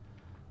syndrome?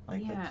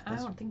 Like yeah, I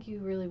that's don't think you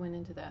really went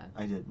into that.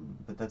 I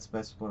didn't, but that's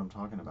what I'm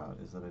talking about.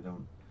 Is that I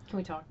don't. Can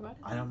we talk about it?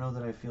 I don't know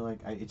that I feel like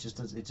it just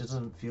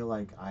doesn't feel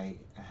like I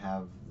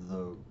have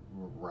the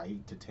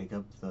right to take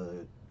up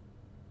the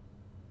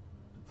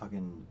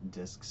fucking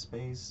disk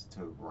space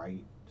to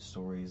write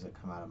stories that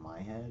come out of my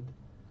head.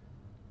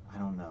 I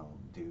don't know,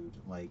 dude.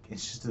 Like,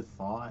 it's just a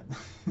thought.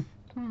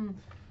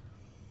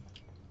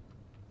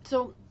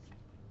 So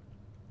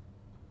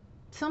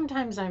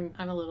sometimes I'm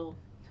a little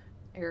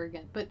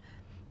arrogant. But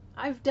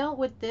I've dealt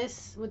with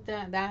this, with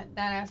that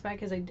aspect,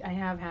 because I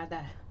have had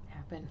that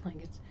happen. Like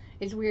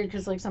it's weird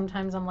because like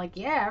sometimes I'm like,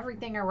 yeah,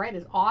 everything I write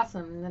is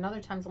awesome, and then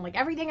other times I'm like,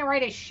 everything I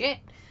write is shit.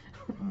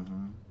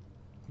 Mm-hmm.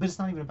 But it's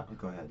not even about.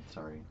 Go ahead.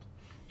 Sorry.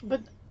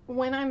 But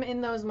when I'm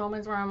in those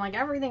moments where I'm like,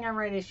 everything I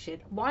write is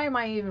shit, why am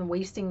I even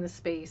wasting the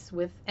space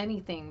with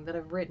anything that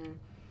I've written?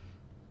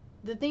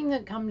 The thing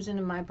that comes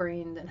into my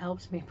brain that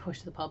helps me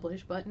push the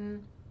publish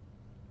button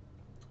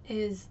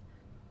is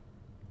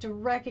to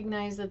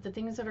recognize that the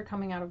things that are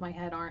coming out of my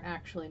head aren't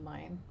actually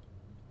mine.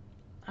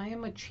 I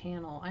am a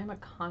channel, I am a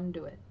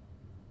conduit.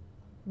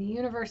 The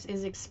universe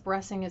is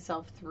expressing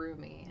itself through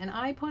me, and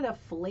I put a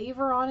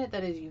flavor on it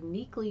that is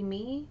uniquely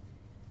me,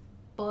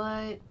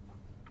 but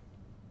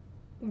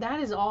that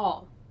is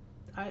all.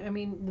 I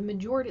mean, the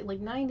majority, like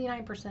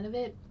 99% of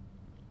it,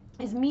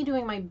 is me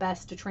doing my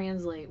best to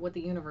translate what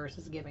the universe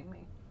is giving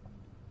me.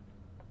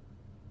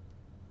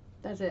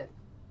 That's it.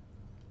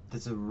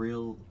 That's a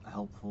real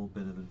helpful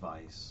bit of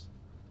advice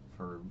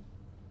for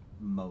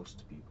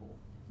most people.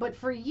 But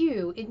for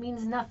you, it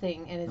means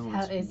nothing, and No,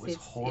 it's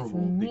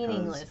horrible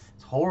meaningless. because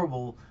it's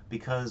horrible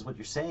because what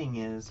you're saying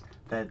is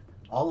that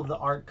all of the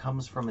art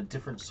comes from a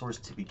different source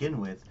to begin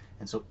with,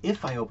 and so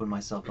if I open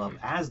myself up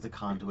as the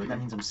conduit, that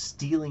means I'm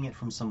stealing it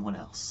from someone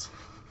else.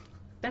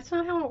 That's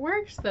not how it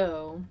works,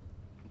 though.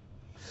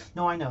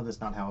 No, I know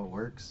that's not how it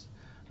works.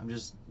 I'm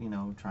just,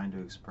 trying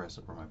to express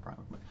it for my prime.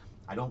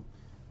 I don't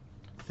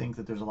think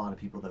that there's a lot of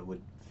people that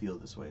would feel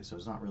this way, so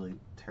it's not really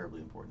terribly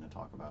important to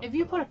talk about. If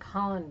you put a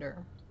colander,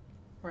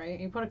 right?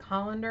 You put a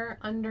colander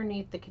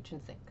underneath the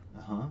kitchen sink.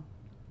 Uh-huh.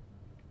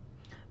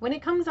 When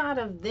it comes out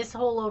of this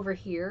hole over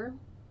here,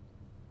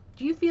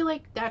 do you feel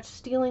like that's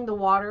stealing the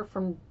water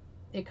from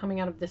it coming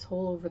out of this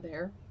hole over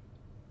there?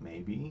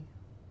 Maybe.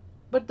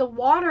 But the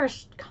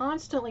water's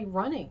constantly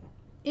running.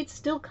 It's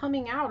still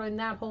coming out in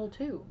that hole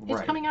too. It's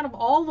Right. coming out of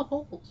all the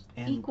holes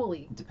And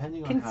equally,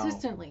 depending on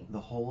consistently. how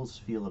the holes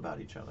feel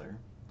about each other,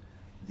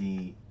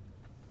 the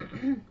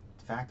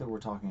fact that we're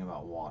talking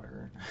about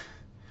water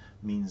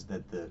means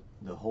that the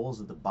holes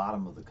at the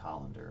bottom of the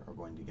colander are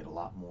going to get a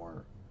lot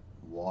more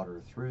water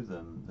through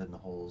them than the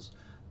holes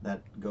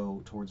that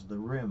go towards the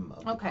rim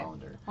of the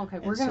colander. Okay,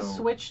 And we're going to so-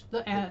 switch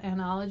the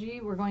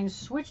analogy. We're going to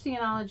switch the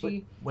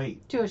analogy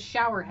Wait, to a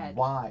shower head.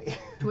 why?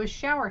 To a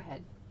shower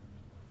head.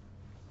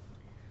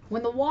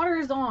 When the water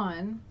is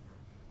on,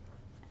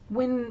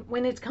 when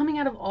it's coming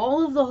out of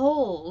all of the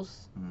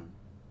holes,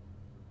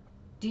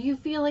 do you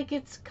feel like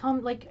it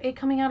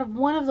coming out of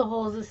one of the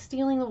holes is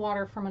stealing the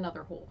water from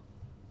another hole?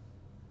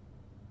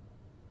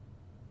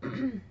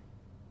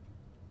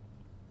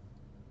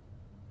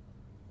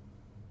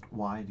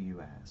 Why do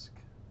you ask?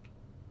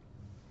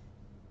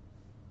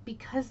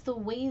 Because the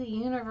way the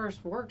universe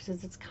works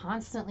is it's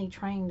constantly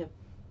trying to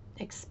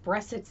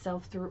express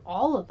itself through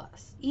all of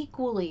us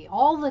equally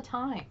all the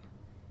time.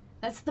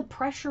 That's the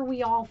pressure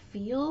we all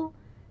feel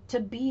to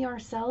be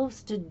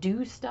ourselves, to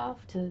do stuff,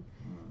 to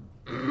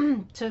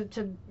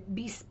to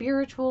be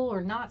spiritual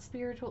or not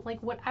spiritual,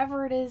 like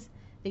whatever it is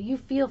that you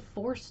feel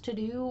forced to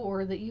do,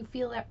 or that you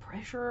feel that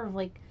pressure of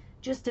like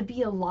just to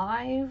be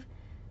alive.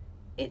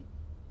 It,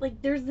 like,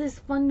 there's this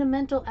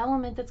fundamental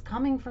element that's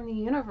coming from the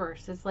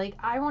universe. It's like,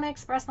 I want to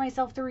express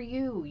myself through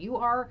you. You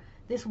are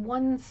this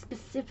one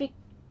specific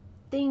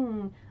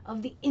thing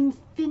of the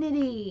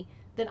infinity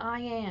that I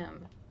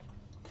am.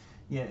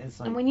 Yeah, it's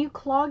like. And when you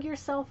clog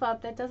yourself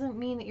up, that doesn't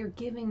mean that you're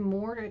giving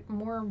more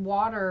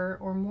water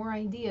or more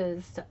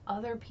ideas to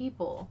other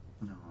people.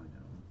 No, I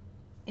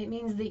know. It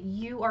means that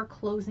you are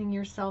closing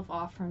yourself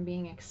off from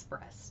being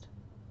expressed.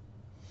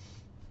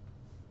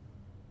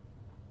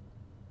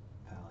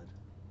 Valid.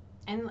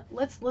 And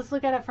let's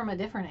look at it from a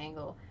different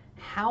angle.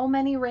 How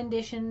many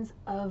renditions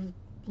of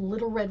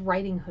Little Red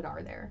Riding Hood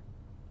are there?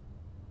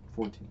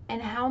 14.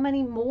 And how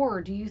many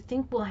more do you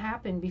think will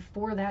happen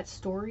before that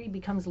story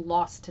becomes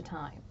lost to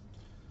time?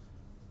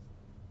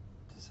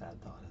 It's a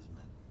sad thought,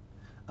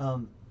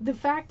 isn't it? The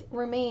fact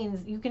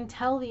remains, you can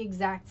tell the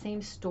exact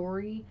same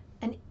story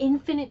an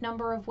infinite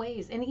number of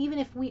ways. And even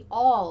if we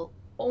all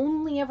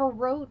only ever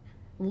wrote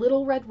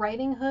Little Red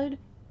Riding Hood,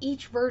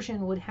 each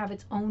version would have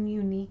its own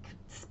unique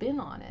spin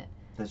on it.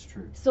 That's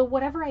true. So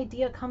whatever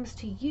idea comes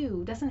to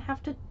you doesn't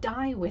have to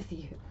die with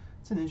you.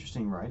 It's an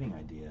interesting writing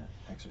idea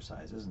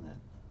exercise, isn't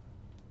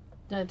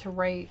it? To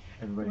write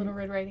Little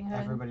Red Riding Hood.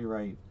 Everybody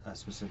write a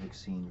specific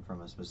scene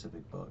from a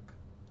specific book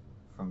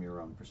from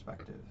your own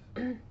perspective.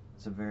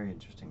 It's a very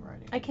interesting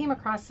writing. I came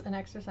across an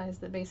exercise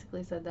that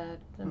basically said that.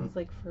 That was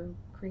like for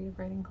creative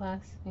writing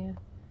class.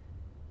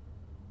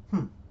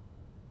 Yeah.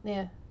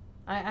 Yeah.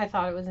 I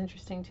thought it was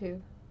interesting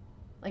too.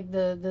 Like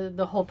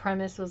the whole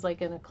premise was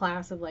like in a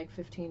class of like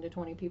 15 to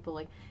 20 people,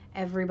 like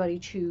everybody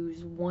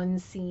choose one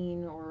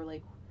scene or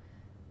like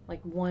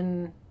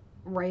one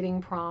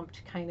writing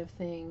prompt kind of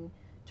thing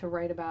to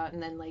write about,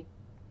 and then like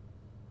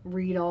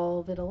read all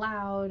of it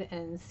aloud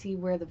and see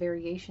where the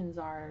variations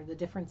are, the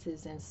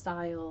differences in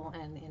style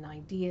and in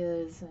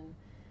ideas. And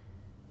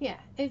yeah,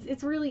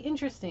 it's really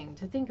interesting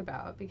to think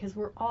about because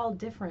we're all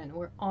different.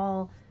 We're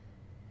all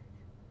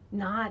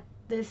not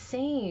the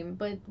same,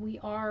 but we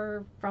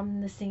are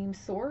from the same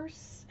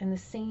source, and the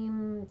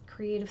same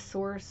creative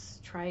source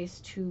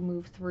tries to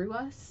move through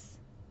us,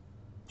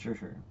 Sure,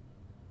 sure.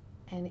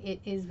 and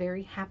it is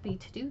very happy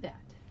to do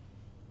that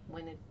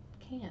when it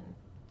can.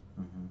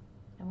 Hmm.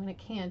 And when it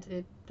can't,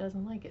 it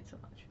doesn't like it so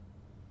much.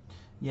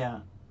 Yeah,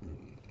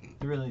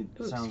 it really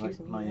Ooh, sounds like excuse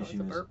me, my that was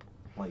issue a is burp.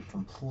 like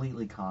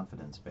completely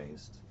confidence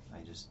based.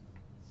 I just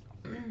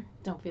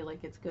Don't feel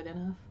like it's good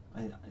enough.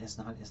 it's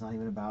not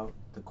even about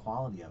the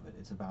quality of it.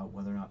 It's about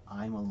whether or not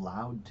I'm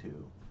allowed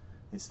to.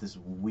 It's this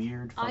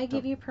weird I fucked give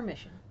up. you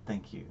permission.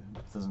 Thank you.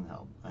 It doesn't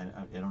help. I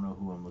don't know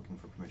who I'm looking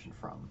for permission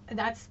from.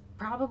 That's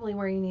probably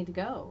where you need to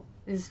go,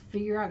 is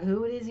figure out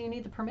who it is you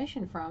need the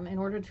permission from in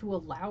order to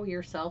allow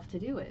yourself to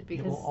do it, Yeah,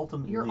 because well,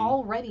 ultimately, you're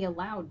already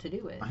allowed to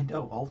do it. I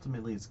know.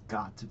 Ultimately,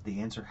 the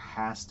answer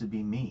has to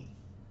be me.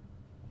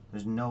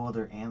 There's no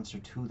other answer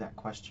to that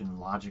question,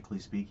 logically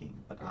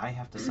speaking. But I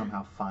have to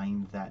somehow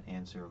find that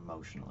answer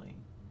emotionally.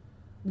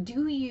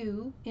 Do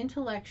you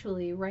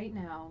intellectually right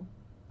now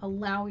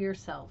allow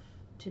yourself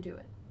to do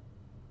it?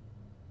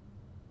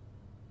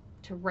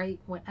 To write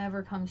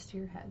whatever comes to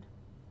your head?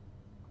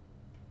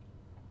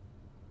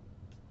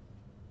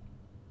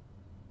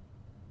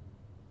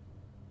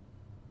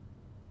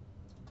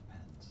 It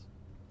depends.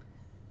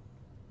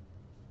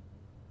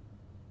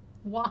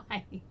 Why?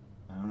 I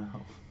don't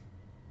know.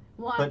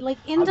 Why? But Like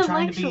I'm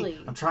intellectually.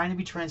 trying to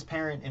be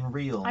transparent and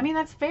real. I mean,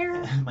 that's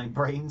fair. And my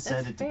brain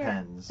said That's it fair.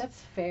 depends. That's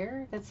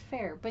fair. That's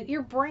fair. But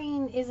your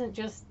brain isn't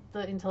just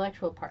the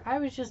intellectual part. I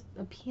was just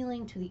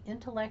appealing to the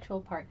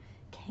intellectual part.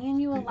 Can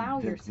you allow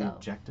the yourself?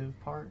 objective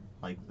part,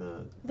 like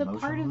the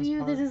Part of emotionless you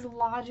part? that is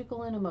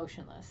logical and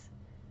emotionless.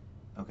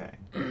 Okay.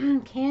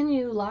 Can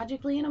you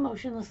logically and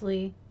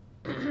emotionlessly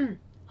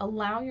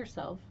allow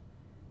yourself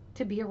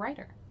to be a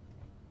writer?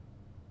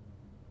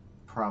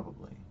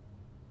 Probably.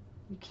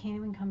 You can't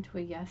even come to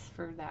a yes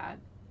for that.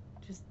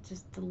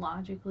 Just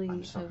logically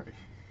I'm sorry.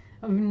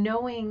 of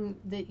knowing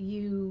that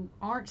you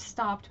aren't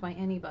stopped by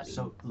anybody.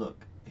 So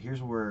look,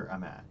 here's where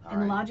I'm at. All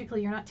and right.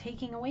 logically, you're not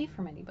taking away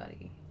from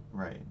anybody.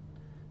 Right.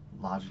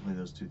 Logically,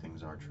 those two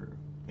things are true.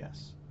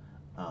 Yes.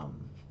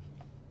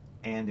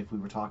 And if we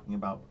were talking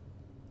about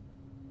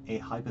a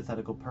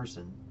hypothetical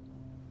person,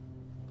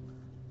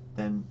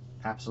 then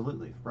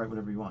absolutely, write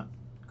whatever you want.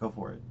 Go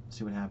for it.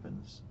 See what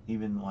happens.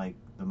 Even like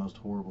the most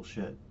horrible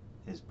shit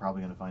is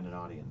probably going to find an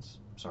audience.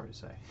 Sorry to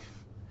say.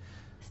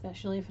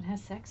 Especially if it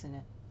has sex in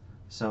it.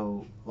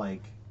 So,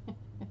 like,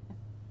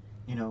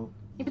 you know.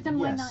 Yeah, but then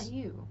why yes, not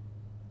you?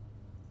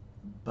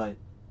 But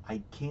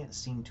I can't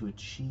seem to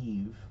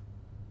achieve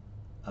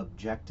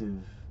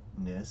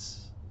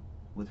objectiveness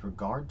with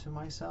regard to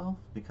myself,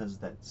 because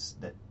that's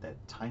that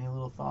tiny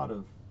little thought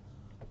of,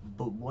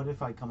 but what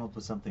if I come up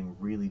with something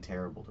really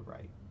terrible to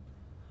write?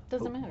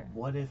 Doesn't matter.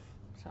 What if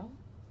So?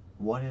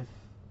 what if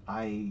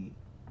I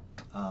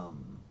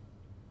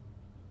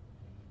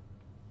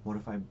what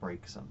if I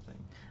break something?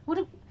 What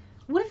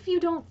if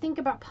you don't think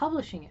about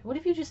publishing it? What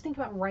if you just think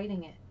about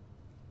writing it?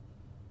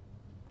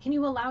 Can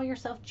you allow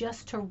yourself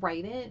just to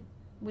write it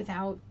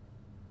without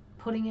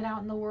putting it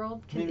out in the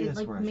world? Maybe that's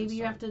where I should maybe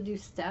you start. have to do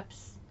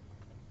steps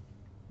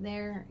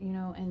there,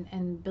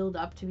 and build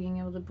up to being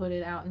able to put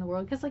it out in the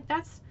world, because like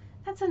that's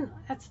an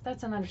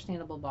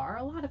understandable bar.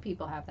 A lot of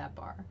people have that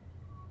bar.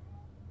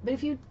 But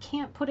if you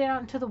can't put it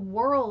out into the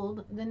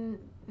world, then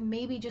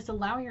maybe just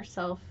allow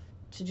yourself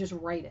to just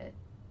write it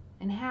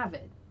and have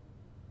it.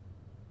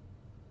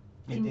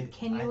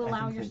 Can you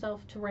allow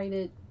yourself to write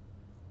it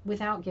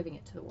without giving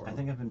it to the world? I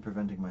think I've been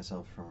preventing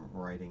myself from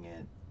writing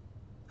it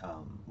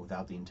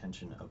without the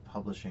intention of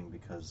publishing,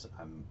 because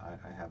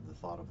I have the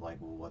thought of like,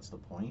 well, what's the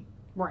point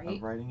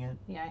of writing it?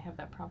 Yeah, I have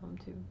that problem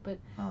too. But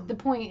the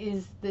point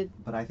is that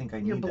but I think I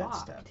you're need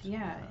blocked. that step.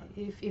 Yeah.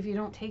 If you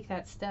don't take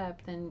that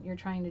step, then you're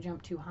trying to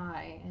jump too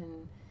high,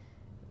 and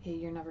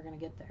you're never going to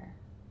get there.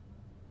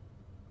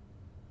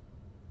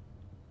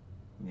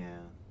 Yeah.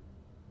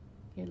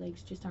 Your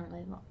legs just aren't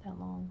that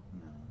long.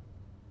 No.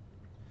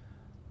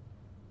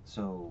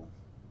 So,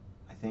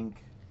 I think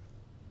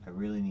I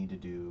really need to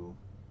do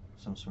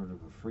some sort of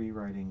a free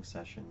writing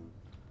session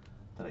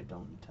that I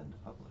don't intend to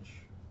publish.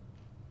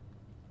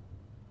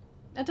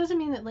 That doesn't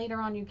mean that later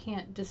on you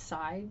can't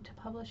decide to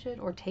publish it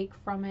or take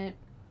from it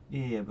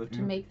but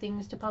to make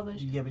things to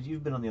publish. Yeah, but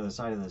you've been on the other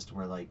side of this, to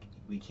where like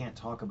we can't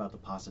talk about the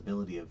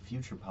possibility of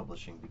future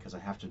publishing, because I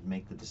have to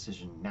make the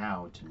decision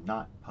now to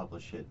not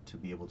publish it, to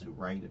be able to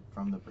write it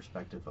from the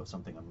perspective of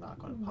something I'm not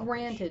going to publish.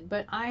 Granted,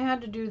 but I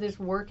had to do this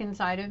work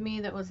inside of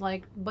me that was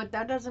like, but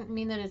that doesn't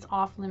mean that it's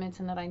off limits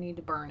and that I need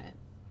to burn it.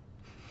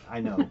 I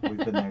know, we've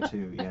been there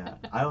too, yeah.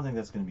 I don't think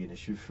that's going to be an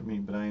issue for me,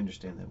 but I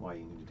understand that why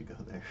you needed to go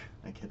there.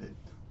 I get it.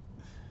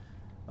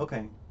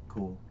 Okay,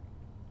 cool.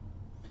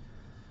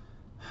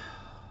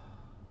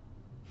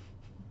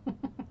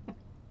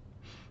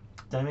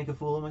 Did I make a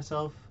fool of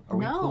myself? Are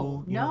we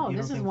cool? No,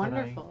 this is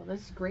wonderful.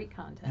 This is great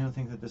content. You don't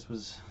think that this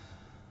was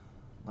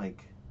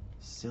like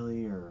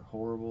silly or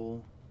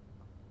horrible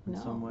in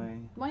some way?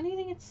 Why do you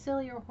think it's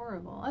silly or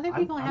horrible? Other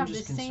people have the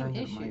same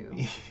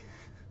issue.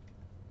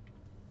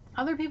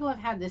 Other people have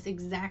had this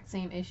exact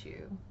same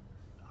issue.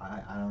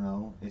 I don't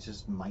know. It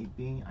just might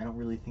be. I don't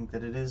really think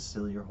that it is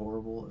silly or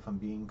horrible, if I'm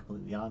being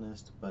completely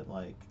honest. But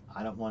like,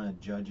 I don't want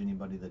to judge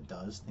anybody that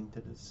does think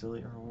that it's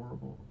silly or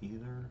horrible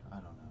either. I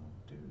don't know,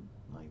 dude.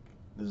 Like,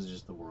 this is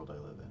just the world I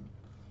live in.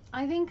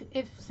 I think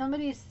if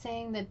somebody is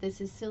saying that this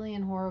is silly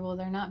and horrible,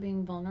 they're not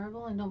being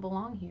vulnerable and don't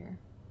belong here.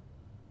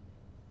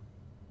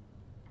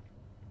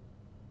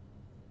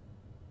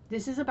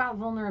 This is about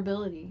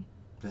vulnerability.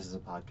 This is a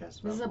podcast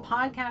about This is a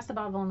vulnerability. podcast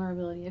about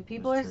vulnerability. If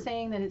people That's are true.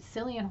 saying that it's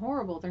silly and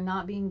horrible, they're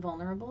not being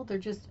vulnerable. They're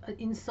just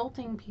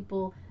insulting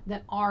people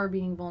that are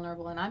being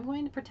vulnerable. And I'm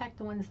going to protect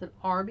the ones that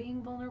are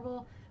being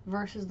vulnerable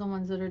versus the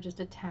ones that are just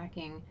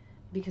attacking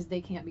because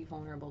they can't be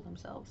vulnerable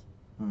themselves.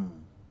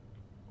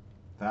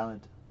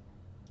 Valid.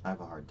 I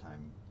have a hard time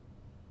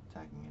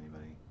attacking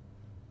anybody.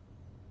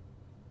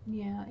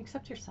 Yeah,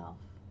 except yourself.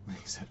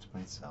 Except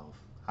myself.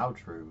 How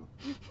true.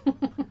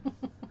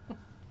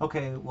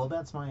 Okay, well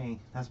that's my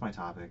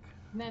topic.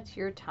 That's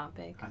your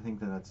topic. I think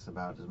that that's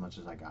about as much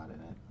as I got in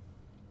it.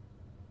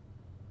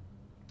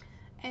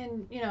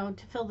 And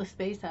to fill the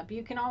space up,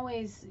 you can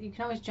always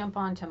jump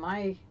onto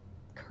my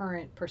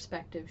current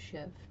perspective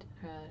shift.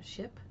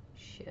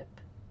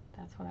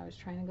 That's what I was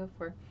trying to go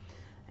for.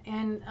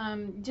 And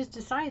just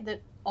decide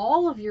that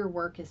all of your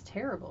work is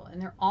terrible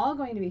and they're all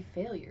going to be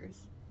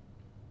failures,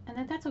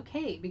 and that's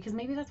okay because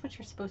maybe that's what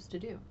you're supposed to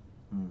do.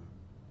 Do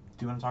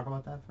you want to talk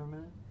about that for a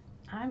minute?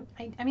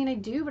 I mean I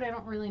do, but I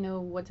don't really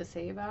know what to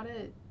say about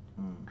it.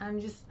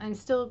 I'm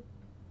still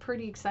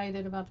pretty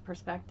excited about the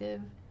perspective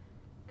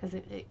because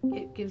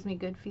it gives me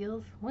good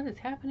feels. What is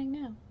happening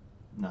now?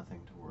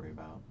 Nothing to worry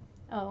about.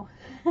 Oh,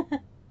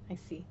 I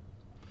see.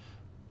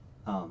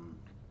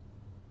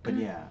 But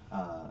yeah,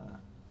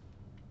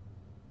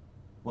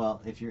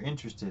 well, if you're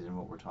interested in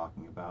what we're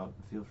talking about,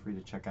 feel free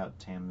to check out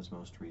Tam's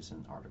most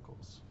recent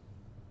articles.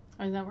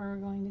 Is that where we're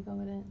going to go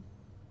with it?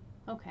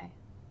 Okay,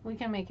 we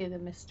can make it a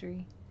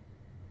mystery.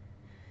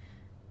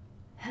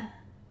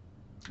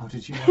 Oh,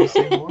 did you want to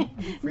say more?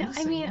 No,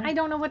 I mean, I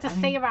don't know what to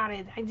say about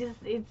it. I just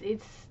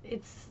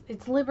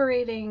it's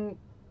liberating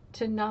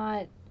to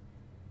not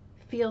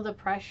feel the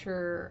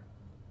pressure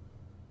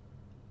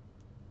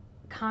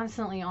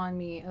constantly on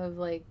me of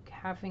like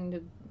having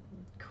to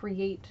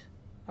create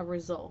a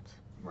result.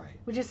 Right.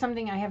 Which is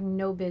something I have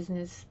no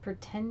business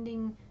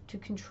pretending to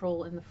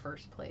control in the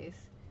first place.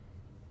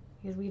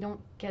 Because we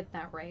don't get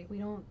that right. We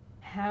don't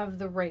have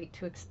the right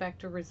to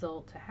expect a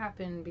result to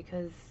happen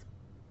because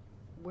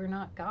we're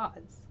not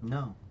gods.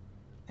 No.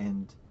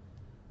 And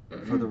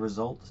for the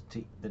result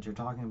that you're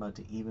talking about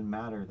to even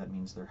matter, that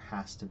means there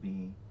has to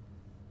be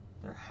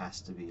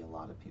a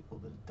lot of people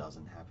that it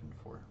doesn't happen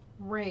for.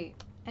 Right.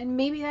 And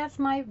maybe that's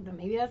my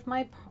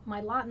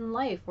lot in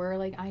life, where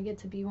like I get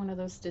to be one of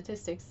those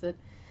statistics that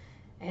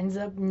ends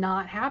up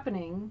not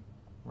happening.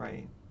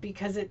 Right.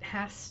 Because it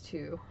has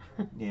to.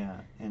 Yeah,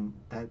 and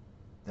that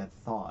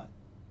thought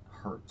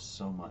hurts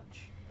so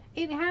much.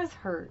 It has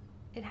hurt.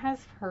 It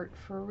has hurt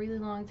for a really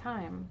long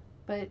time.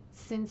 But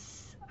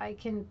since I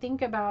can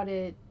think about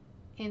it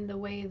in the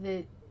way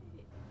that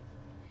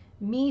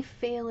me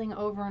failing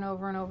over and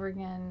over and over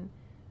again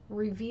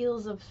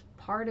reveals a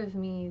part of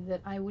me that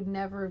I would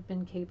never have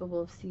been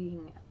capable of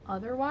seeing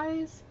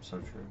otherwise. So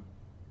true.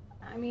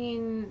 I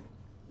mean,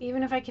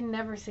 even if I can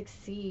never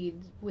succeed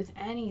with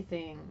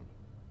anything,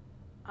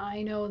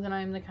 I know that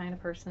I'm the kind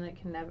of person that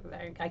can never,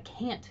 I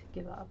can't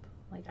give up.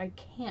 Like, I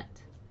can't.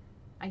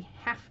 I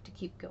have to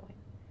keep going.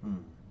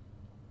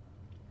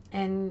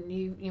 And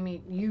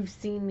you've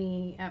seen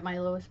me at my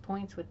lowest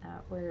points with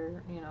that,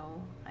 where,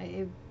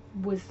 it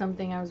was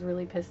something I was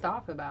really pissed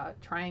off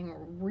about, trying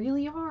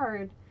really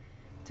hard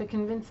to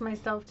convince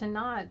myself to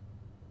not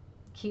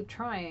keep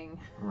trying.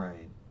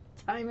 Right.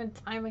 Time and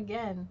time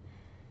again.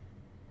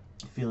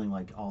 Feeling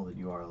like all that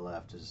you are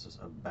left is just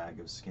a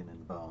bag of skin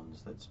and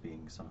bones that's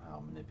being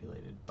somehow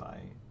manipulated by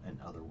an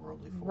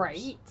otherworldly force.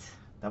 Right.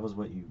 That was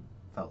what you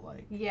felt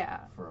like. Yeah.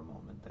 For a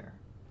moment there.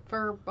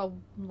 For a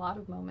lot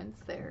of moments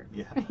there.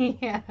 Yeah.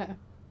 Yeah.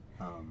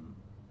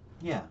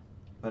 Yeah.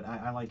 But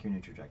I like your new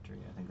trajectory.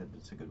 I think that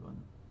it's a good one.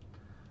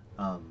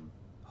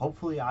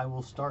 Hopefully I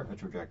will start a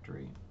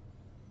trajectory.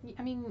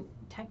 I mean,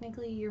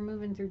 technically you're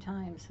moving through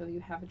time, so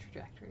you have a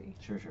trajectory.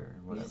 Sure,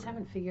 whatever. You just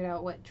haven't figured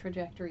out what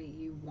trajectory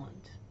you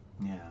want.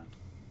 Yeah.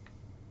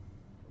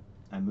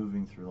 I'm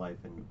moving through life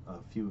in a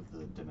few of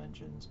the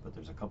dimensions, but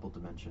there's a couple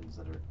dimensions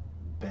that are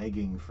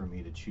begging for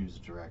me to choose a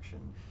direction.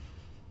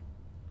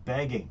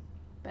 Begging.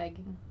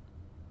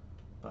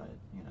 But,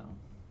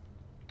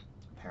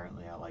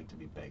 apparently I like to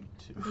be begged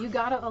to. You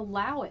gotta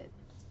allow it.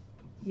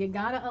 You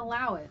gotta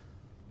allow it.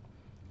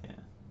 Yeah.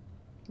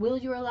 Will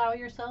you allow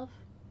yourself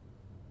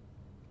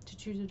to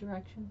choose a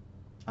direction?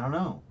 I don't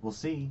know. We'll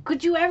see.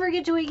 Could you ever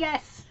get to a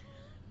yes?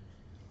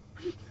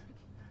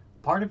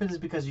 Part of it is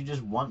because you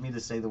just want me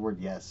to say the word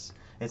yes.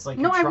 It's like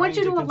no, I want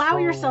you to allow control...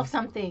 yourself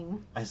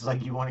something. It's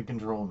like you want to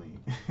control me.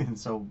 And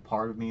so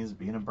part of me is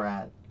being a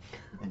brat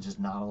and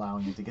just not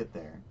allowing you to get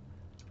there.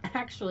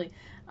 Actually,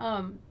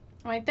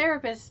 my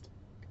therapist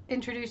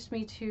introduced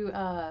me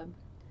to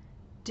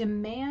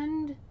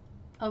demand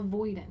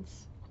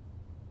avoidance.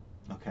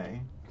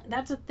 Okay.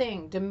 That's a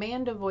thing,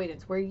 demand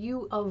avoidance, where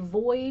you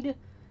avoid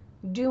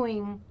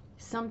doing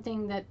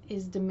something that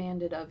is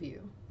demanded of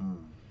you. Mm.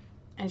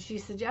 And she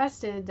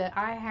suggested that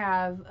I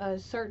have a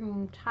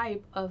certain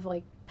type of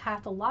like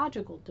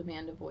pathological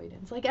demand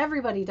avoidance. Like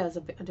everybody does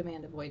a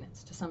demand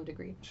avoidance to some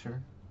degree.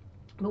 Sure.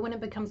 But when it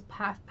becomes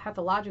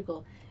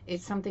pathological,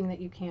 it's something that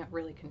you can't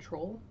really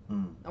control,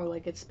 or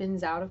like it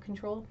spins out of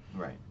control.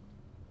 Right.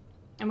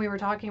 And we were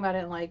talking about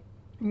it, like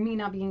me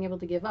not being able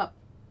to give up.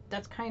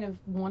 That's kind of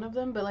one of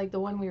them. But like the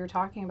one we were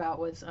talking about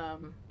was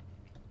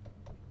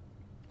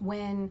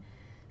when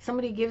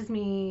somebody gives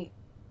me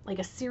like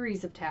a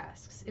series of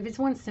tasks. If it's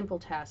one simple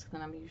task,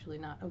 then I'm usually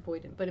not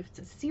avoidant. But if it's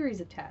a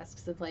series of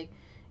tasks of like,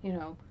 you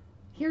know,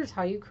 here's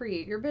how you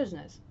create your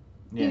business.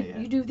 Yeah,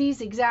 You do these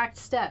exact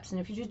steps,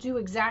 and if you just do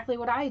exactly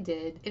what I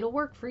did, it'll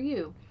work for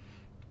you.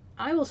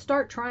 I will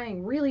start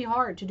trying really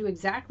hard to do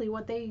exactly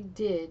what they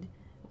did,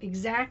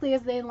 exactly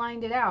as they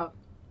lined it out.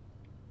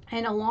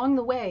 And along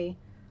the way,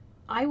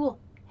 I will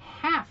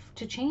have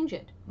to change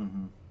it.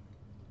 Mm-hmm.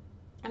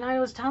 And I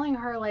was telling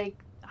her, like,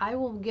 I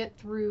will get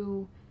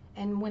through,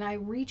 and when I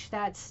reach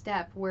that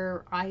step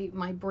where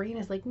my brain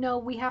is like, no,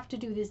 we have to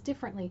do this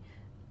differently,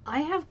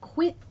 I have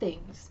quit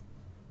things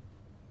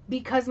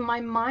because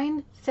my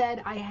mind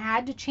said I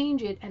had to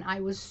change it, and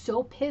I was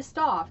so pissed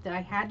off that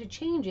I had to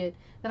change it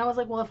that I was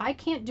like, well, if I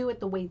can't do it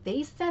the way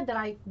they said that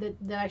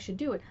I should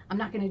do it, I'm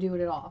not going to do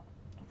it at all.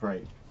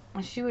 Right.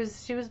 And she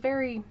was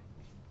very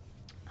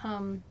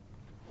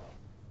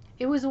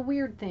it was a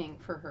weird thing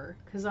for her,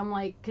 because I'm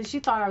like, because she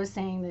thought I was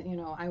saying that, you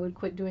know, I would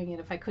quit doing it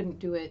if I couldn't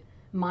do it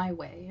my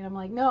way, and I'm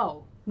like,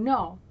 no,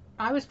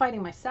 I was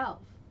fighting myself.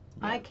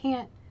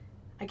 Yeah.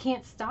 I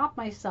can't stop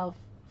myself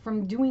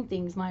from doing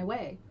things my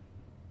way.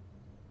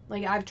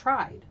 Like, I've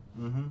tried,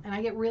 and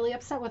I get really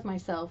upset with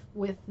myself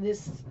with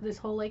this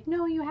whole like,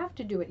 no, you have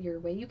to do it your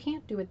way, you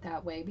can't do it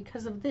that way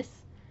because of this.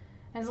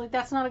 And it's like,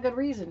 that's not a good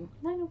reason.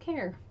 I don't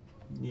care.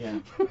 Yeah.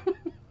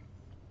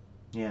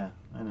 Yeah,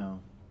 I know.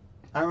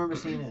 I remember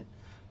seeing it,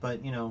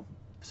 but you know,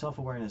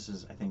 self-awareness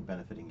is, I think,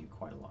 benefiting you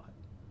quite a lot.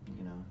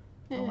 You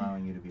know,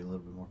 allowing you to be a little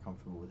bit more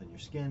comfortable within your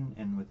skin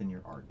and within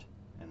your art,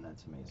 and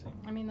that's amazing.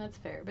 I mean, that's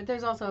fair, but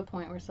there's also a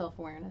point where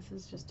self-awareness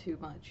is just too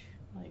much.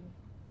 Like,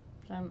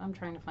 I'm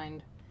trying to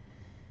find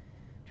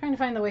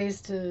the ways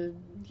to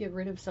get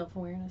rid of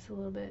self-awareness a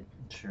little bit.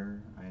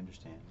 Sure, I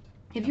understand.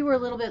 If you were a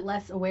little bit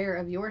less aware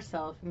of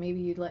yourself,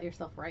 maybe you'd let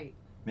yourself write.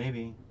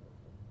 Maybe.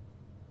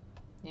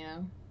 You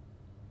know?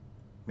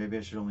 Maybe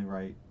I should only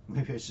write.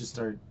 Maybe I should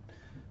start,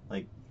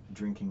 like,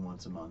 drinking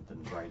once a month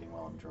and writing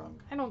while I'm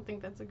drunk. I don't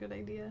think that's a good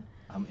idea.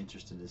 I'm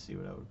interested to see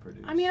what I would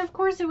produce. I mean, of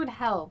course it would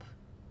help.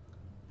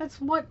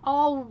 That's what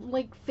all,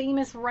 like,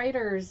 famous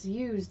writers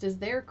used as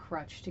their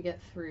crutch to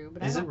get through.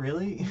 But Is it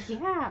really?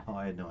 Yeah. Oh,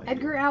 I had no idea.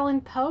 Edgar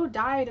Allan Poe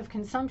died of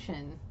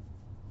consumption.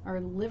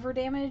 Or liver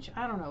damage?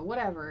 I don't know.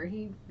 Whatever.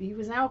 He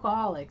was an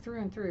alcoholic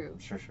through and through.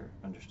 Sure.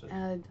 Understood.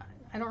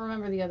 I don't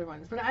remember the other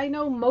ones. But I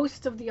know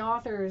most of the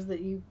authors that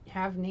you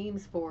have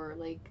names for,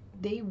 like,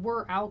 they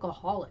were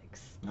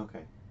alcoholics. Okay.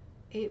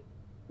 It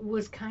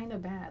was kind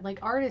of bad. Like,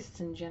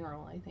 artists in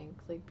general, I think.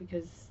 Like,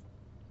 because,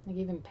 like,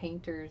 even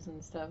painters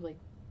and stuff, like,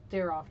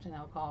 they're often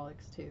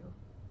alcoholics, too.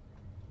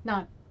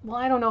 Not, well,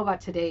 I don't know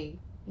about today,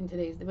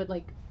 but,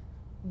 like,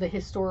 the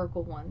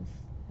historical ones.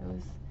 It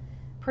was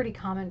pretty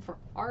common for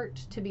art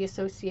to be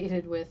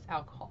associated with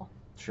alcohol.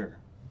 Sure.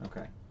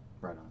 Okay.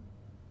 Right on.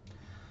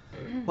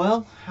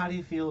 Well, how do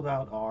you feel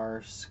about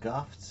our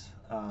scuffed,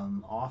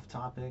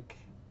 off-topic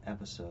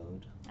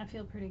episode? I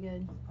feel pretty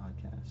good. Of the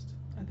podcast.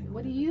 I think.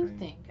 What do you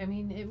think? I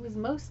mean, it was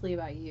mostly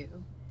about you.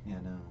 Yeah,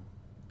 no.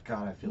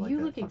 God, I feel like you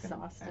that look fucking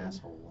exhausted.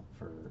 Asshole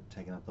for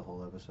taking up the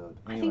whole episode.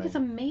 Anyway. I think it's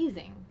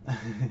amazing.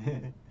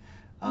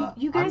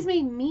 You guys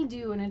made me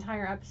do an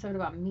entire episode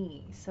about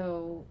me,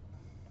 so.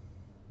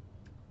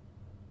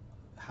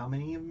 How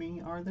many of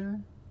me are there?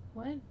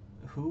 What?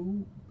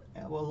 Who,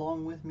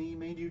 along with me,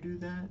 made you do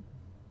that?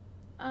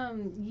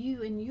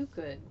 You and you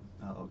could.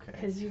 Oh, okay.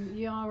 Because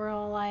you all were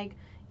all like,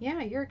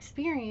 yeah, your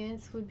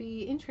experience would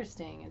be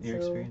interesting. And your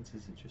experience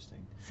is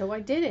interesting. So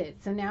I did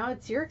it. So now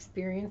it's your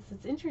experience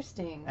that's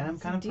interesting. And I'm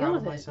kind of proud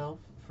of myself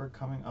for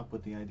coming up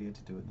with the idea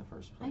to do it in the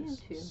first place. I am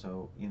too.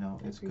 So, you know,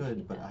 it's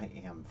good, but I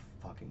am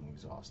fucking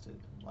exhausted.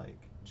 Like,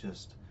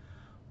 just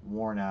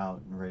worn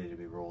out and ready to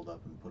be rolled up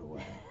and put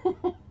away.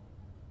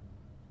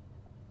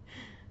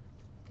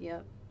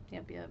 Yep.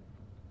 Yeah.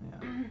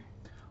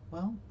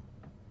 Well,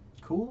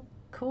 cool.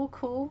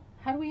 Cool.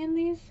 How do we end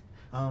these?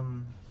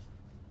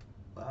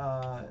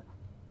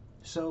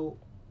 So,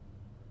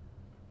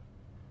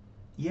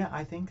 yeah,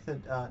 I think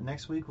that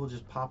next week we'll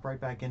just pop right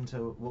back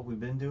into what we've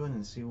been doing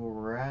and see where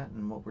we're at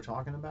and what we're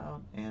talking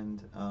about,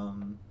 and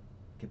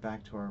get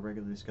back to our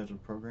regularly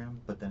scheduled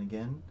program. But then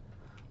again,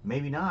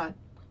 maybe not.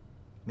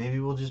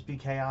 Maybe we'll just be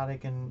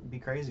chaotic and be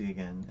crazy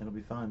again. It'll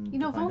be fun. You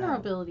know,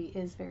 vulnerability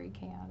is very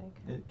chaotic.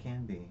 It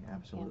can be,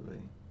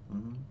 absolutely. Yeah.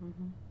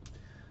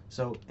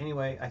 So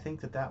anyway, I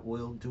think that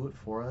will do it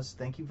for us.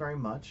 Thank you very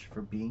much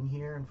for being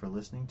here and for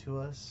listening to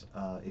us.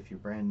 If you're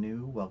brand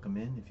new, welcome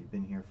in. If you've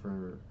been here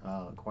for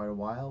quite a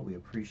while, we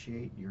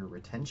appreciate your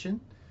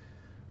retention.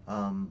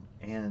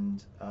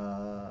 And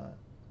I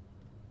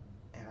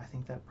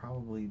think that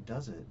probably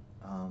does it.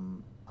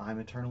 I'm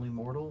eternally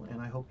mortal,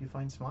 and I hope you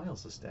find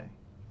smiles this day.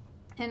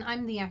 And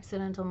I'm the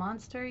Accidental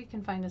Monster. You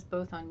can find us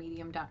both on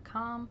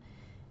medium.com.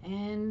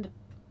 And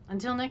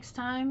until next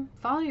time,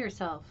 follow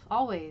yourself,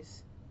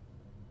 always.